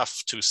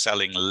stuff to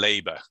selling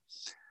labor.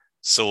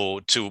 So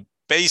to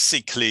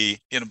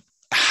basically,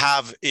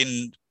 have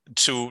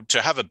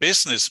a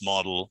business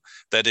model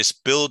that is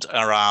built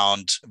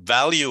around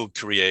value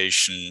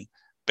creation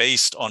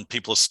based on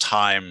people's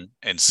time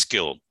and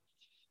skill.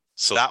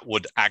 So that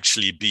would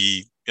actually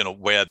be,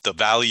 where the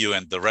value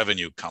and the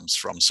revenue comes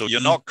from. So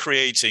you're not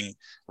creating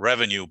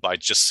revenue by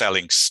just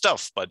selling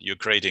stuff, but you're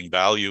creating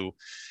value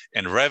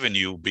and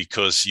revenue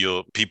because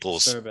your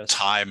people's service,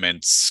 time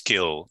and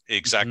skill.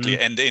 Exactly.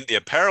 And in the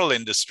apparel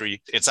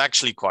industry, it's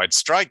actually quite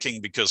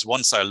striking, because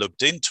once I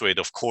looked into it,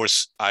 of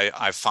course,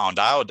 I found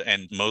out,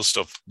 and most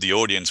of the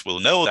audience will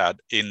know, that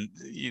in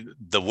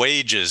the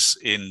wages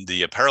in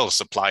the apparel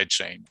supply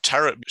chain,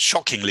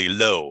 shockingly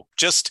low.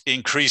 Just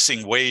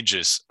increasing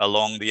wages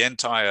along the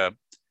entire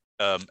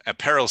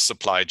apparel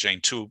supply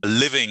chain to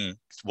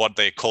what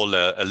they call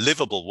a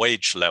livable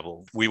wage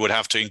level. We would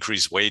have to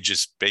increase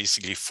wages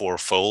basically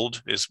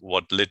fourfold, is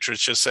what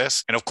literature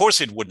says. And of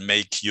course, it would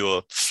make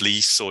your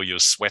fleece or your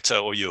sweater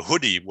or your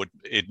hoodie,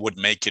 it would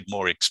make it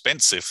more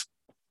expensive.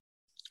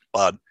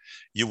 But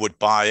you would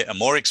buy a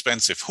more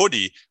expensive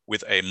hoodie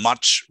with a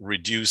much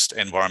reduced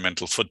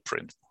environmental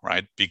footprint,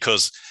 right?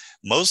 Because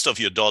most of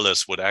your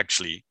dollars would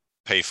actually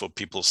pay for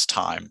people's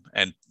time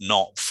and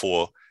not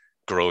for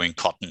growing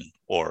cotton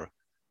or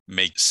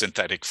make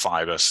synthetic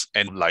fibers.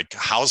 And like,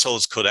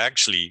 households could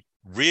actually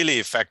really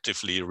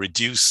effectively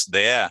reduce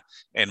their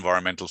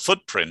environmental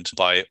footprint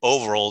by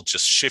overall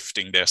just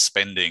shifting their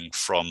spending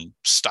from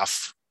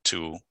stuff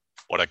to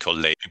what I call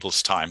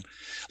people's time.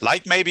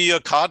 Like maybe your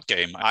card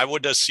game. I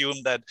would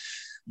assume that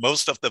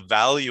most of the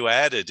value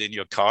added in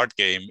your card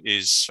game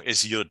is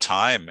your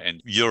time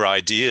and your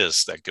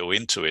ideas that go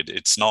into it.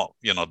 It's not,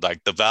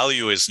 like, the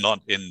value is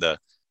not in the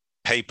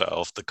paper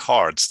of the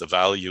cards. The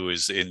value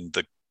is in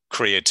the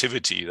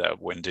creativity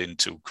that went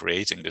into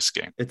creating this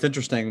game. It's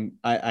interesting.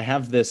 I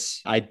have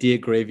this idea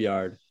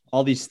graveyard,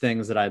 all these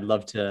things that I'd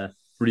love to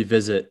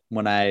revisit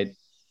when I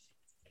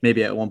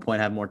maybe at one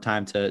point have more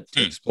time to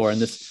explore. And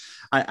this,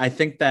 I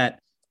think that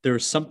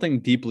there's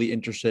something deeply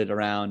interested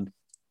around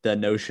the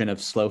notion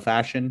of slow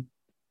fashion.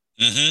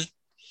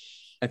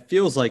 It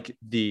feels like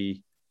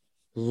the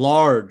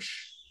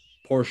large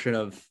portion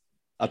of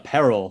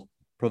apparel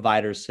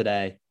providers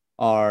today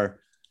are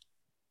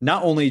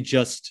not only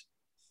just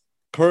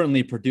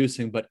currently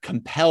producing, but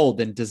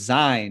compelled and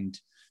designed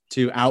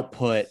to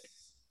output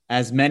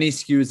as many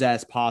SKUs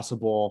as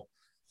possible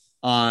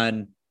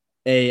on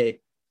a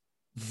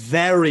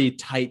very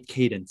tight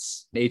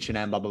cadence.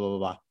 H&M, blah, blah, blah,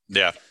 blah.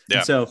 Yeah.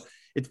 And so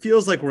it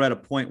feels like we're at a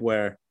point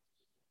where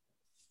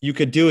you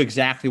could do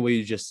exactly what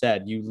you just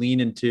said. You lean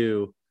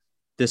into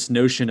this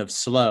notion of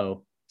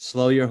slow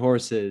your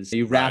horses.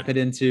 You wrap it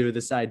into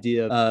this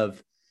idea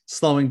of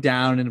slowing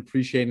down and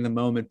appreciating the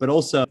moment. But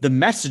also the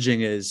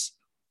messaging is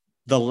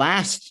the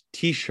last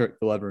t-shirt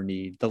you'll ever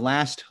need, the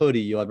last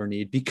hoodie you'll ever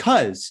need,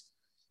 because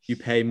you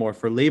pay more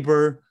for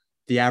labor.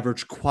 The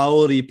average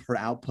quality per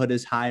output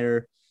is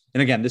higher.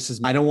 And again,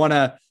 I don't want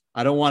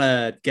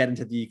to get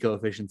into the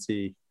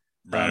eco-efficiency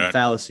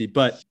fallacy,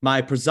 but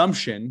my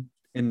presumption,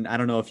 and I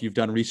don't know if you've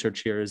done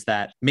research here, is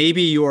that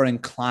maybe you are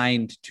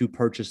inclined to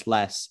purchase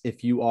less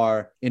if you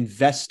are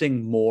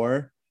investing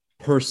more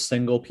per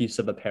single piece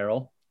of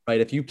apparel,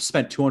 right? If you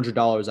spent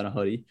 $200 on a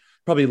hoodie,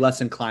 probably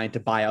less inclined to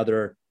buy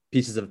other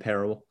pieces of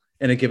apparel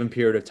in a given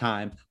period of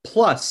time.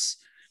 Plus,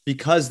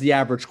 because the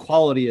average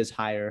quality is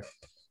higher,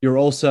 you're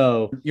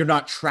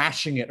not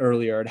trashing it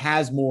earlier. It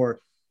has more,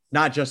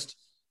 not just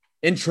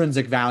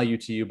intrinsic value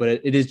to you, but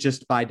it is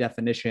just by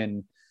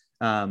definition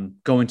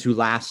going to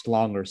last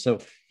longer. So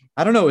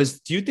I don't know,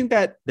 do you think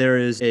that there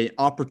is a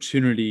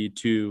opportunity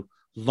to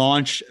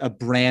launch a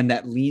brand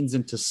that leans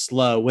into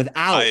slow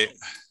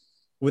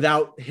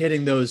without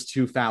hitting those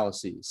two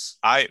fallacies?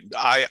 I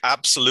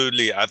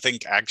absolutely, I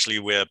think actually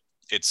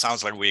it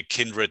sounds like we're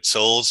kindred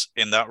souls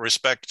in that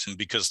respect,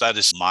 because that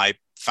is my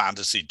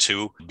fantasy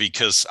too,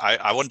 because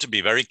I want to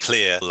be very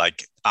clear,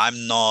 like,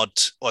 I'm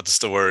not, what's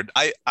the word?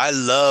 I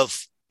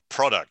love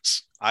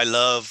products. I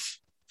love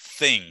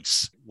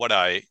things. What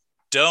I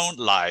don't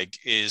like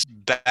is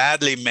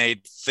badly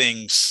made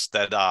things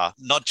that are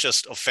not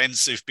just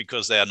offensive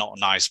because they are not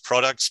nice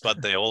products,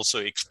 but they're also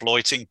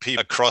exploiting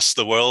people across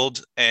the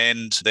world,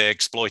 and they're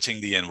exploiting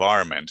the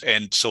environment.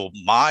 And so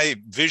my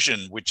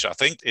vision, which I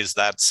think is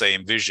that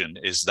same vision,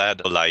 is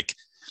that like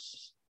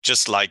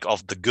just like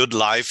of the good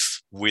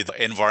life with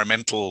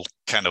environmental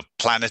kind of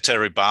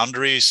planetary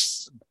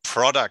boundaries,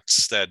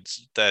 products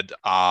that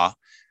are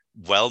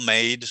well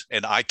made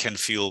and I can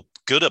feel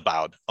good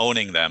about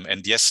owning them.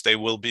 And yes, they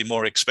will be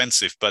more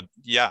expensive, but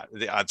yeah,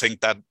 I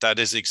think that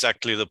is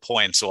exactly the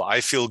point. So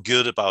I feel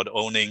good about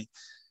owning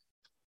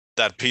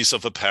that piece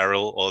of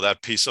apparel or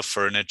that piece of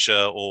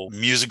furniture or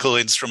musical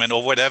instrument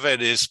or whatever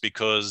it is,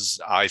 because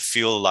I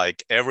feel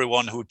like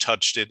everyone who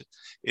touched it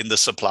in the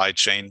supply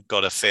chain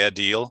got a fair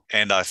deal.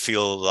 And I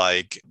feel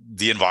like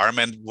the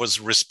environment was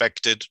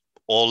respected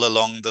all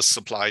along the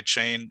supply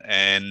chain.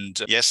 And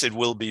yes, it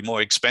will be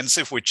more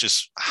expensive, which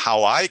is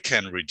how I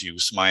can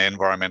reduce my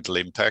environmental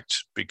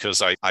impact,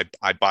 because I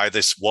buy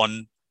this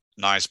one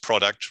nice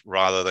product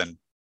rather than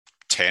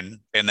 10,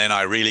 and then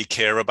I really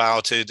care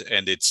about it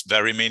and it's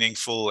very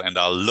meaningful and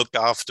I'll look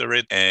after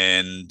it.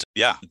 And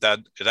yeah, that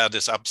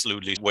is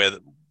absolutely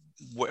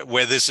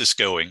where this is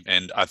going.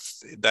 And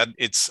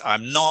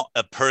I'm not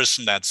a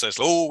person that says,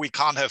 oh, we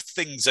can't have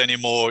things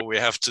anymore, we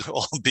have to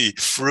all be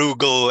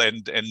frugal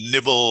and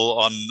nibble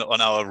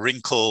on our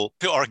wrinkle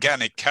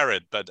organic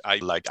carrot. But I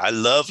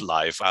love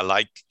life. I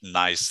like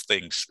nice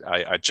things.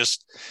 I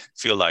just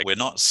feel like we're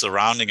not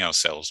surrounding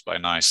ourselves by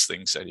nice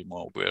things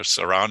anymore. We're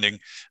surrounding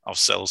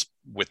ourselves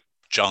with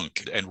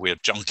junk, and we're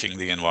junking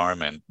the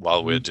environment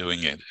while we're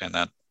doing it, and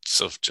that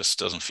sort of just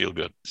doesn't feel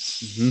good.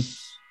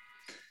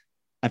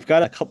 I've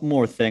got a couple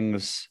more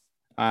things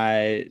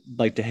I'd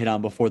like to hit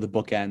on before the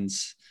book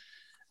ends.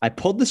 I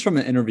pulled this from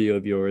an interview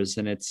of yours,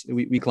 and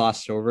we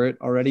glossed over it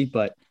already,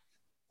 but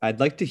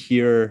I'd like to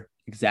hear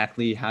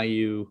exactly how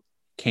you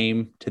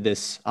came to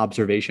this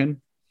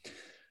observation.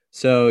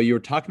 So you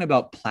were talking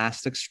about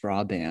plastic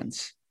straw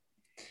bans,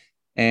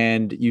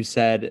 and you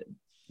said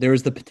there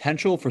is the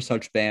potential for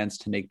such bans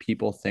to make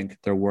people think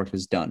their work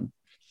is done.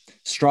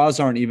 Straws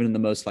aren't even the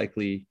most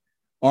likely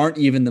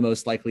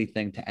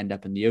thing to end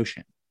up in the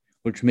ocean,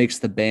 which makes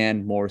the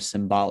ban more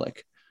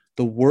symbolic.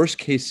 The worst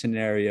case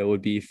scenario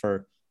would be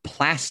for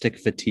plastic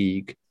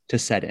fatigue to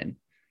set in,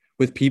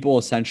 with people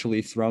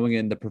essentially throwing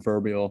in the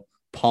proverbial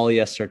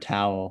polyester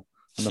towel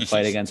on the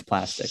fight against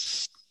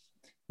plastics.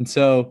 And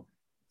so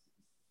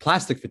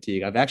plastic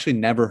fatigue, I've actually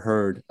never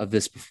heard of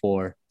this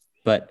before,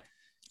 but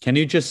can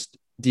you just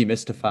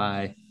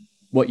demystify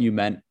what you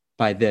meant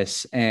by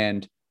this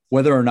and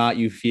whether or not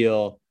you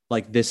feel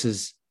like this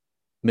is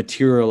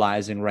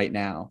materializing right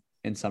now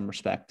in some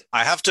respect?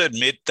 I have to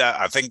admit that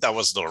I think that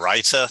was the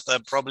writer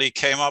that probably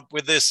came up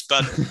with this,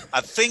 but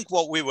I think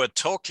what we were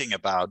talking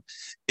about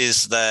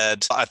is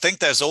that I think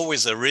there's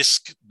always a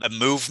risk a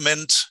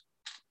movement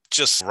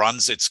just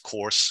runs its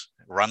course,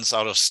 runs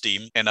out of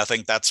steam. And I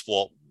think that's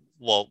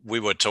what we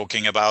were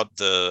talking about,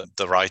 the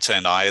writer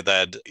and I,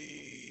 that,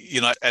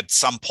 at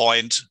some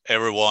point,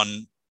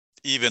 everyone,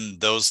 even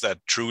those that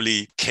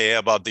truly care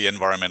about the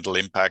environmental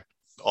impact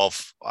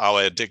of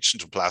our addiction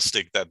to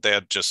plastic, that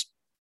they're just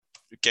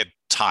get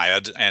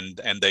tired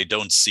and they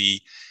don't see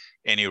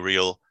any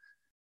real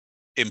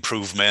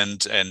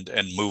improvement and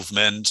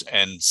movement.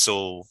 And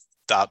so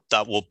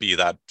that will be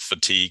that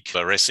fatigue,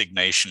 the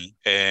resignation.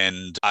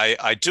 And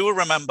I do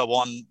remember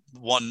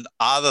one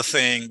other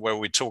thing where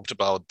we talked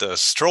about the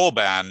straw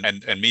ban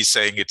and me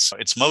saying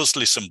it's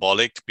mostly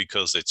symbolic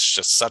because it's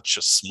just such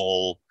a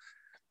small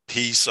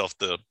piece of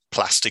the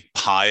plastic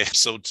pie,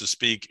 so to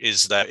speak,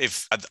 is that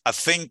if I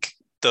think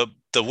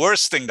the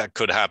worst thing that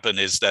could happen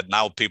is that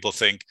now people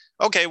think,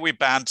 okay, we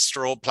banned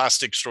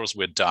plastic straws,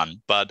 we're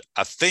done. But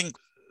I think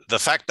the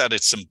fact that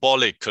it's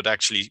symbolic could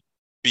actually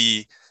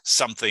be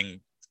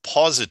something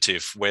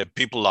positive, where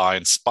people are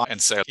inspired and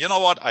say, you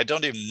know what, I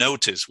don't even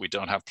notice we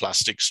don't have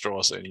plastic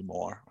straws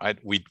anymore, right?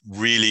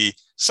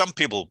 Some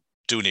people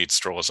do need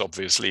straws,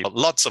 obviously, but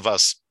lots of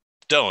us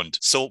don't.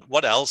 So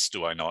what else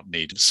do I not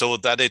need? So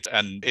that it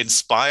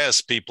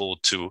inspires people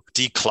to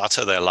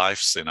declutter their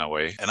lives in a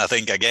way. And I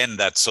think, again,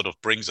 that sort of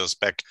brings us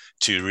back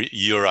to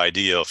your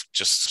idea of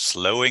just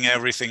slowing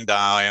everything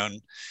down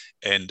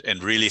and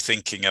really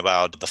thinking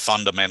about the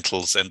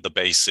fundamentals and the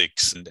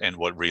basics and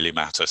what really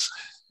matters.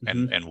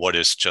 Mm-hmm. And what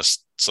is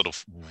just sort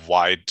of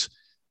white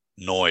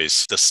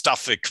noise, the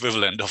stuff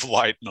equivalent of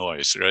white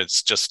noise, right?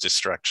 It's just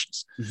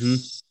distractions.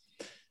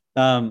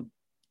 Mm-hmm.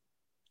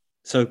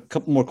 So a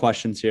couple more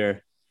questions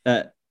here.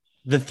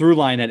 The through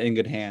line at In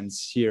Good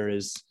Hands here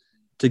is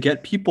to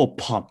get people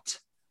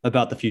pumped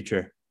about the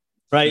future,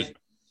 right?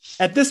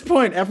 Mm-hmm. At this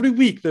point, every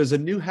week, there's a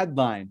new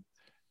headline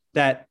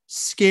that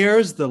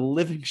scares the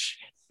living shit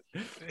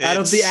out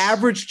of the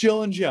average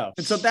Jill and Joe.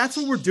 And so that's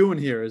what we're doing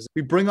here is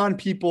we bring on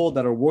people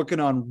that are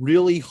working on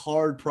really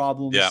hard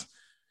problems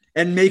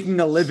and making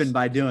a living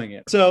by doing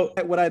it. So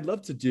what I'd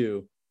love to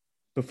do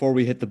before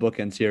we hit the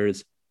bookends here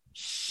is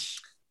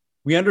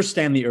We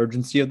understand the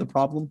urgency of the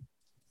problem.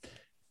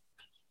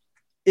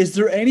 Is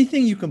there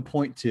anything you can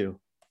point to,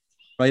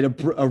 right?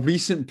 A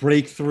recent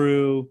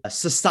breakthrough, a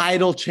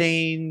societal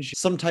change,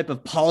 some type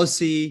of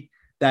policy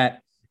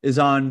that is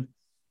on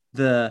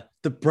the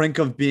brink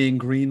of being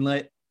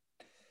greenlit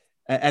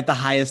at the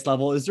highest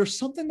level? Is there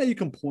something that you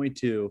can point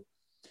to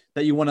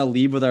that you want to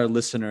leave with our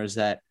listeners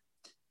that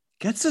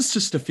gets us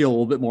just to feel a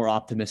little bit more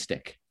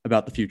optimistic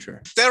about the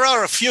future? There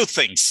are a few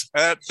things.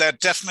 There are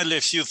definitely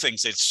a few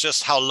things. It's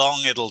just how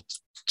long it'll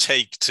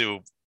take to,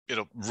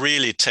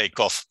 really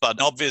take off.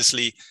 But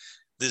obviously,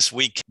 this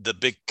week, the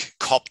big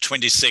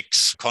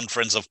COP26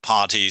 Conference of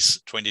Parties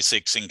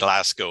 26 in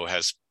Glasgow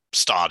has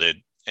started.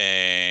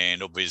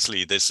 And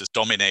obviously, this is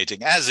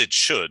dominating, as it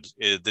should.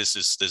 This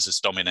is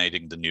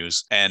dominating the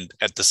news. And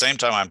at the same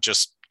time, I'm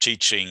just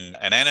teaching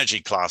an energy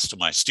class to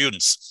my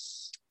students.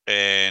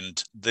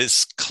 And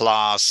this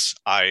class,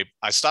 I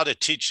started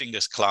teaching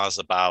this class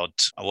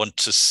about, I want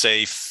to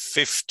say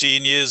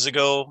 15 years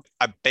ago.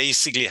 I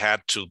basically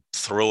had to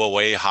throw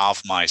away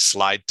half my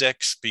slide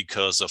decks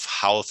because of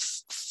how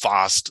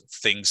fast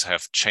things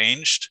have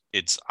changed.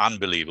 It's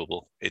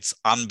unbelievable. It's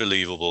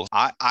unbelievable.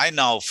 I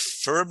now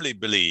firmly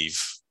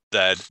believe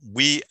that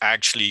we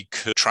actually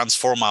could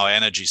transform our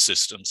energy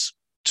systems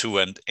to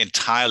an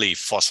entirely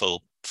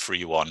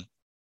fossil-free one.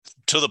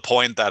 To the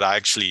point that I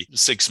actually,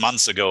 6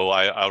 months ago,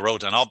 I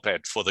wrote an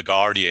op-ed for The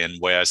Guardian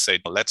where I said,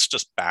 let's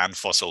just ban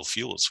fossil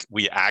fuels.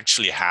 We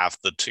actually have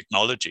the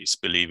technologies,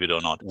 believe it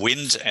or not.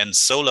 Wind and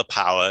solar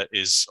power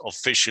is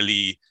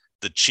officially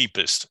the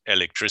cheapest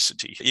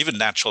electricity. Even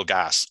natural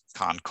gas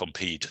can't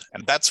compete.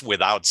 And that's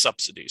without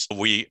subsidies.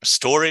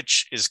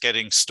 Storage is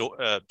getting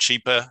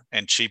cheaper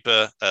and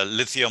cheaper.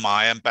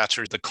 Lithium-ion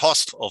batteries, the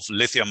cost of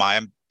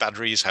lithium-ion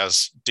batteries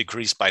has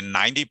decreased by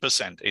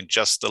 90% in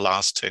just the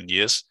last 10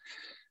 years.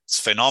 It's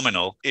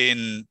phenomenal.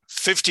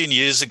 15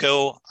 years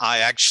ago, I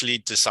actually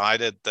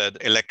decided that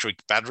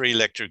electric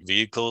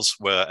vehicles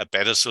were a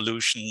better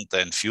solution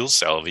than fuel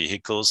cell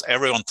vehicles.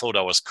 Everyone thought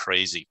I was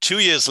crazy. 2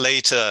 years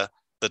later,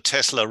 the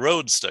Tesla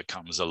Roadster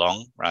comes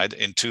along, right,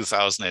 in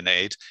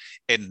 2008.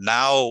 And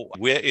now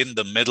we're in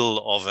the middle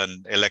of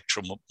an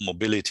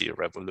electromobility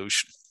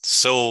revolution.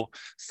 So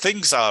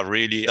things are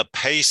really, the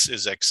pace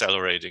is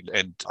accelerating.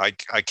 And I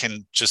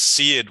can just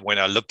see it when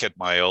I look at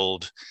my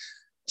old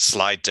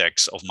slide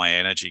decks of my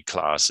energy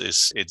class.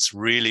 It's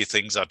really,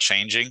 things are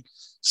changing.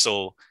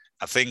 So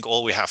I think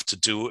all we have to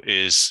do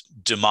is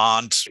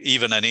demand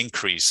even an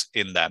increase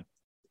in that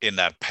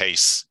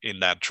pace, in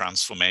that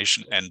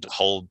transformation, and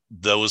hold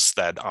those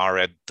that are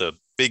at the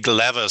big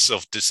levers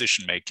of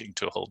decision making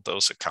to hold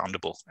those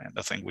accountable. And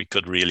I think we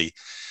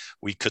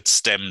could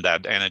stem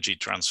that energy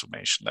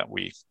transformation that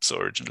we so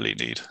urgently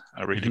need.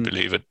 I really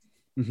believe it.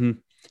 Mm-hmm.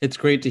 It's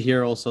great to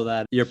hear also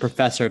that your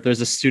professor, if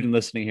there's a student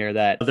listening here,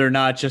 that they're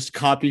not just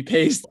copy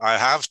paste. I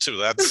have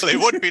to. It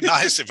would be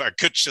nice if I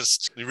could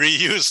just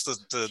reuse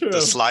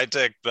the slide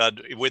deck. But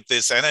with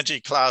this energy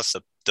class,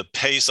 the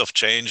pace of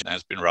change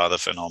has been rather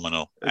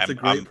phenomenal. It's a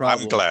great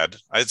problem. I'm glad.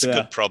 It's a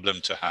good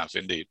problem to have,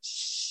 indeed.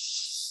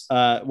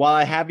 While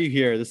I have you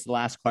here, this is the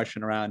last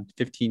question around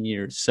 15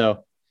 years.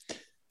 So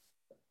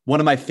one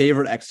of my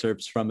favorite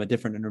excerpts from a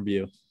different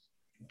interview,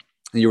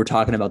 you were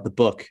talking about the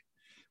book,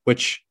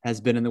 which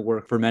has been in the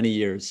work for many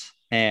years.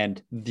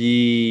 And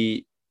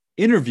the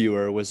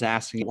interviewer was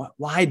asking,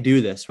 why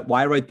do this?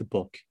 Why write the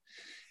book?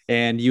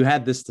 And you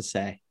had this to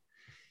say: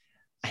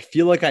 I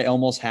feel like I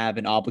almost have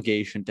an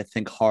obligation to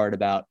think hard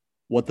about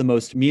what the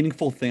most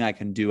meaningful thing I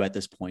can do at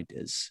this point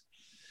is.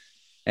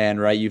 And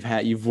right,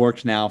 you've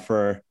worked now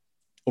for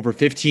over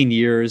 15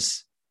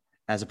 years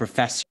as a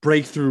professor,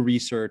 breakthrough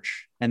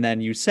research. And then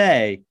you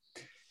say,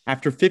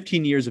 after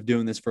 15 years of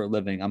doing this for a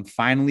living, I'm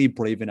finally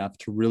brave enough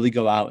to really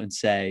go out and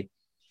say,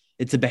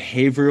 it's a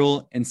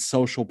behavioral and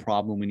social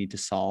problem we need to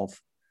solve,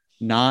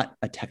 not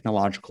a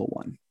technological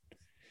one.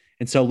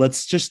 And so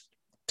let's just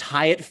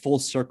tie it full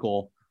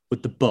circle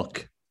with the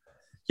book.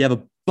 You have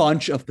a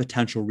bunch of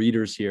potential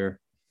readers here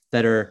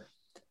that are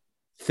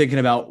thinking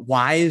about,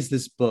 why is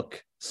this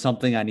book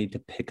something I need to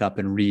pick up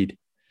and read?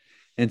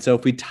 And so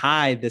if we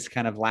tie this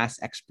kind of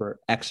last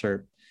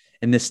excerpt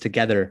and this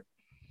together,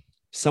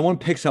 someone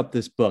picks up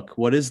this book,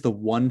 what is the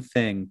one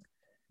thing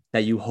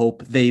that you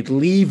hope they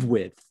leave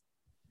with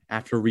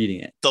after reading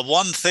it? The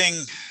one thing,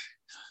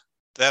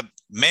 there are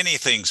many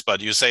things,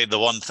 but you say the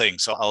one thing.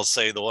 So I'll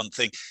say the one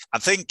thing. I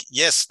think,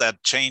 yes,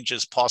 that change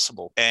is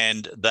possible,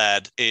 and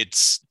that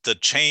the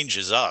change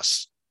is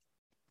us.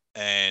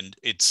 And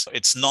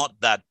it's not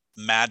that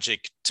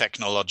magic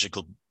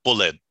technological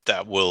bullet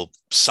that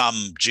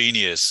some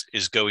genius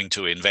is going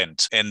to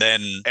invent, and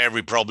then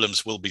every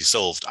problems will be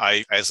solved.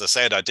 As I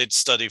said, I did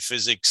study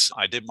physics.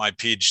 I did my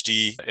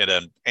PhD at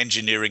an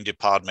engineering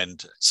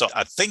department. So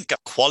I think I'm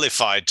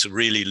qualified to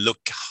really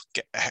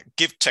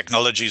give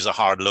technologies a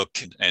hard look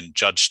and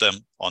judge them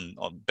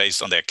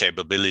based on their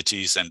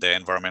capabilities and their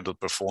environmental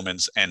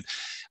performance. And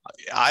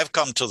I've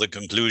come to the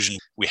conclusion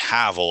we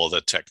have all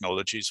the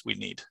technologies we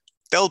need.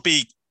 They'll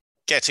be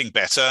getting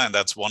better, and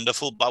that's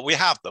wonderful, but we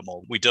have them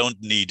all. We don't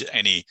need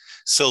any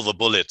silver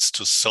bullets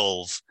to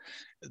solve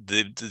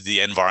the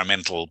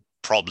environmental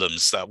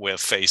problems that we're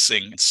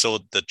facing. So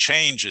the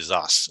change is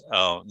us.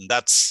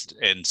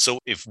 And so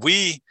if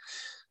we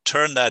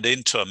turn that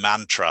into a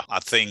mantra, I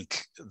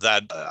think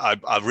that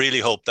I really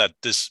hope that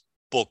this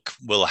book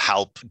will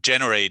help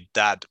generate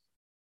that,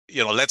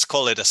 let's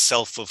call it a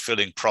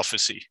self-fulfilling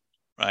prophecy,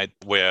 right?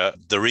 Where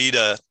the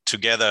reader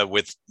together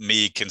with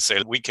me can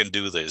say, we can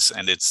do this.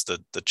 And it's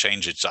the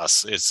change is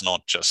us. It's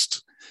not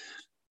just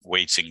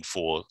waiting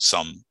for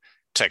some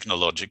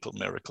technological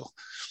miracle.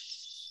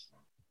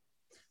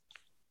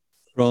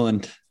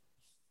 Roland,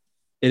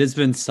 it has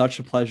been such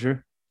a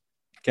pleasure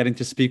getting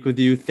to speak with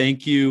you.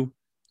 Thank you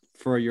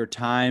for your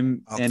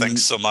time. And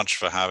thanks so much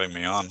for having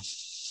me on.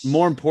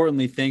 More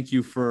importantly, thank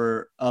you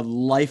for a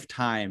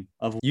lifetime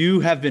of, you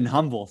have been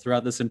humble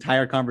throughout this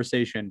entire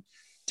conversation.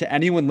 To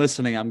anyone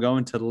listening, I'm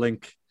going to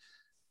link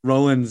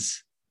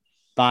Roland's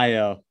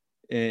bio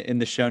in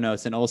the show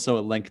notes and also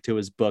a link to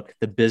his book,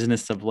 The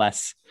Business of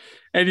Less.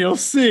 And you'll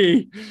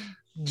see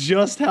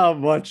just how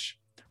much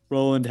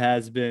Roland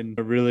has been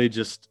really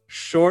just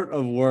short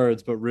of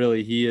words, but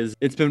really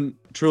it's been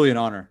truly an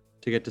honor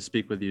to get to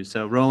speak with you.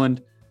 So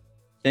Roland,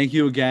 thank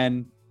you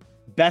again.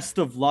 Best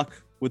of luck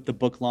with the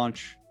book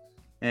launch.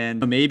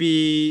 And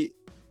maybe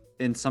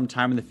in some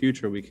time in the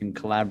future, we can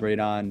collaborate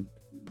on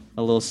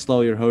a little Slow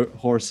Your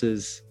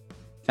Horses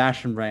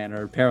fashion brand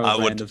or apparel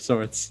brand of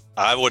sorts.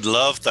 I would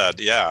love that.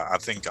 Yeah, I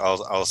think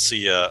I'll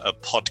see a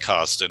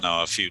podcast in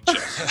our future.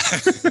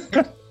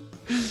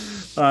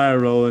 All right,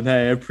 Roland.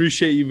 Hey, I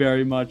appreciate you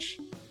very much.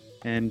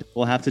 And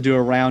we'll have to do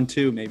a round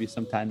 2 maybe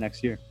sometime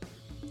next year.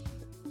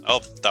 Oh,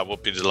 that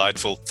would be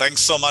delightful.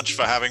 Thanks so much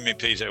for having me,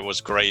 Peter. It was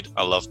great.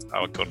 I loved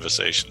our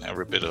conversation,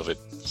 every bit of it.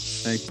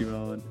 Thank you,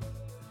 Roland.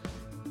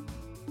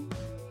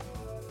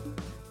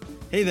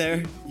 Hey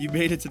there, you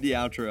made it to the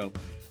outro.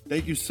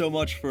 Thank you so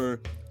much for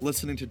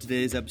listening to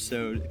today's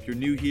episode. If you're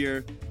new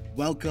here,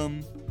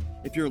 welcome.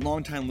 If you're a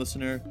longtime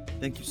listener,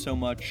 thank you so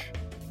much.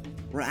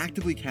 We're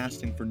actively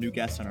casting for new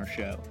guests on our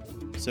show.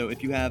 So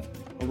if you have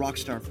a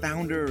rockstar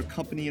founder or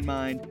company in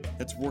mind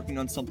that's working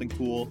on something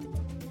cool,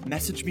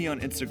 message me on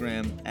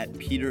Instagram at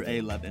Peter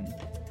A. Levin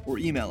or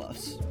email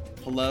us,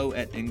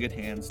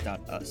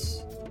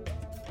 hello@ingoodhands.us.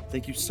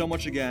 Thank you so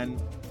much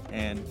again,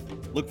 and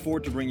look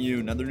forward to bringing you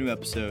another new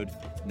episode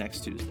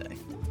next Tuesday.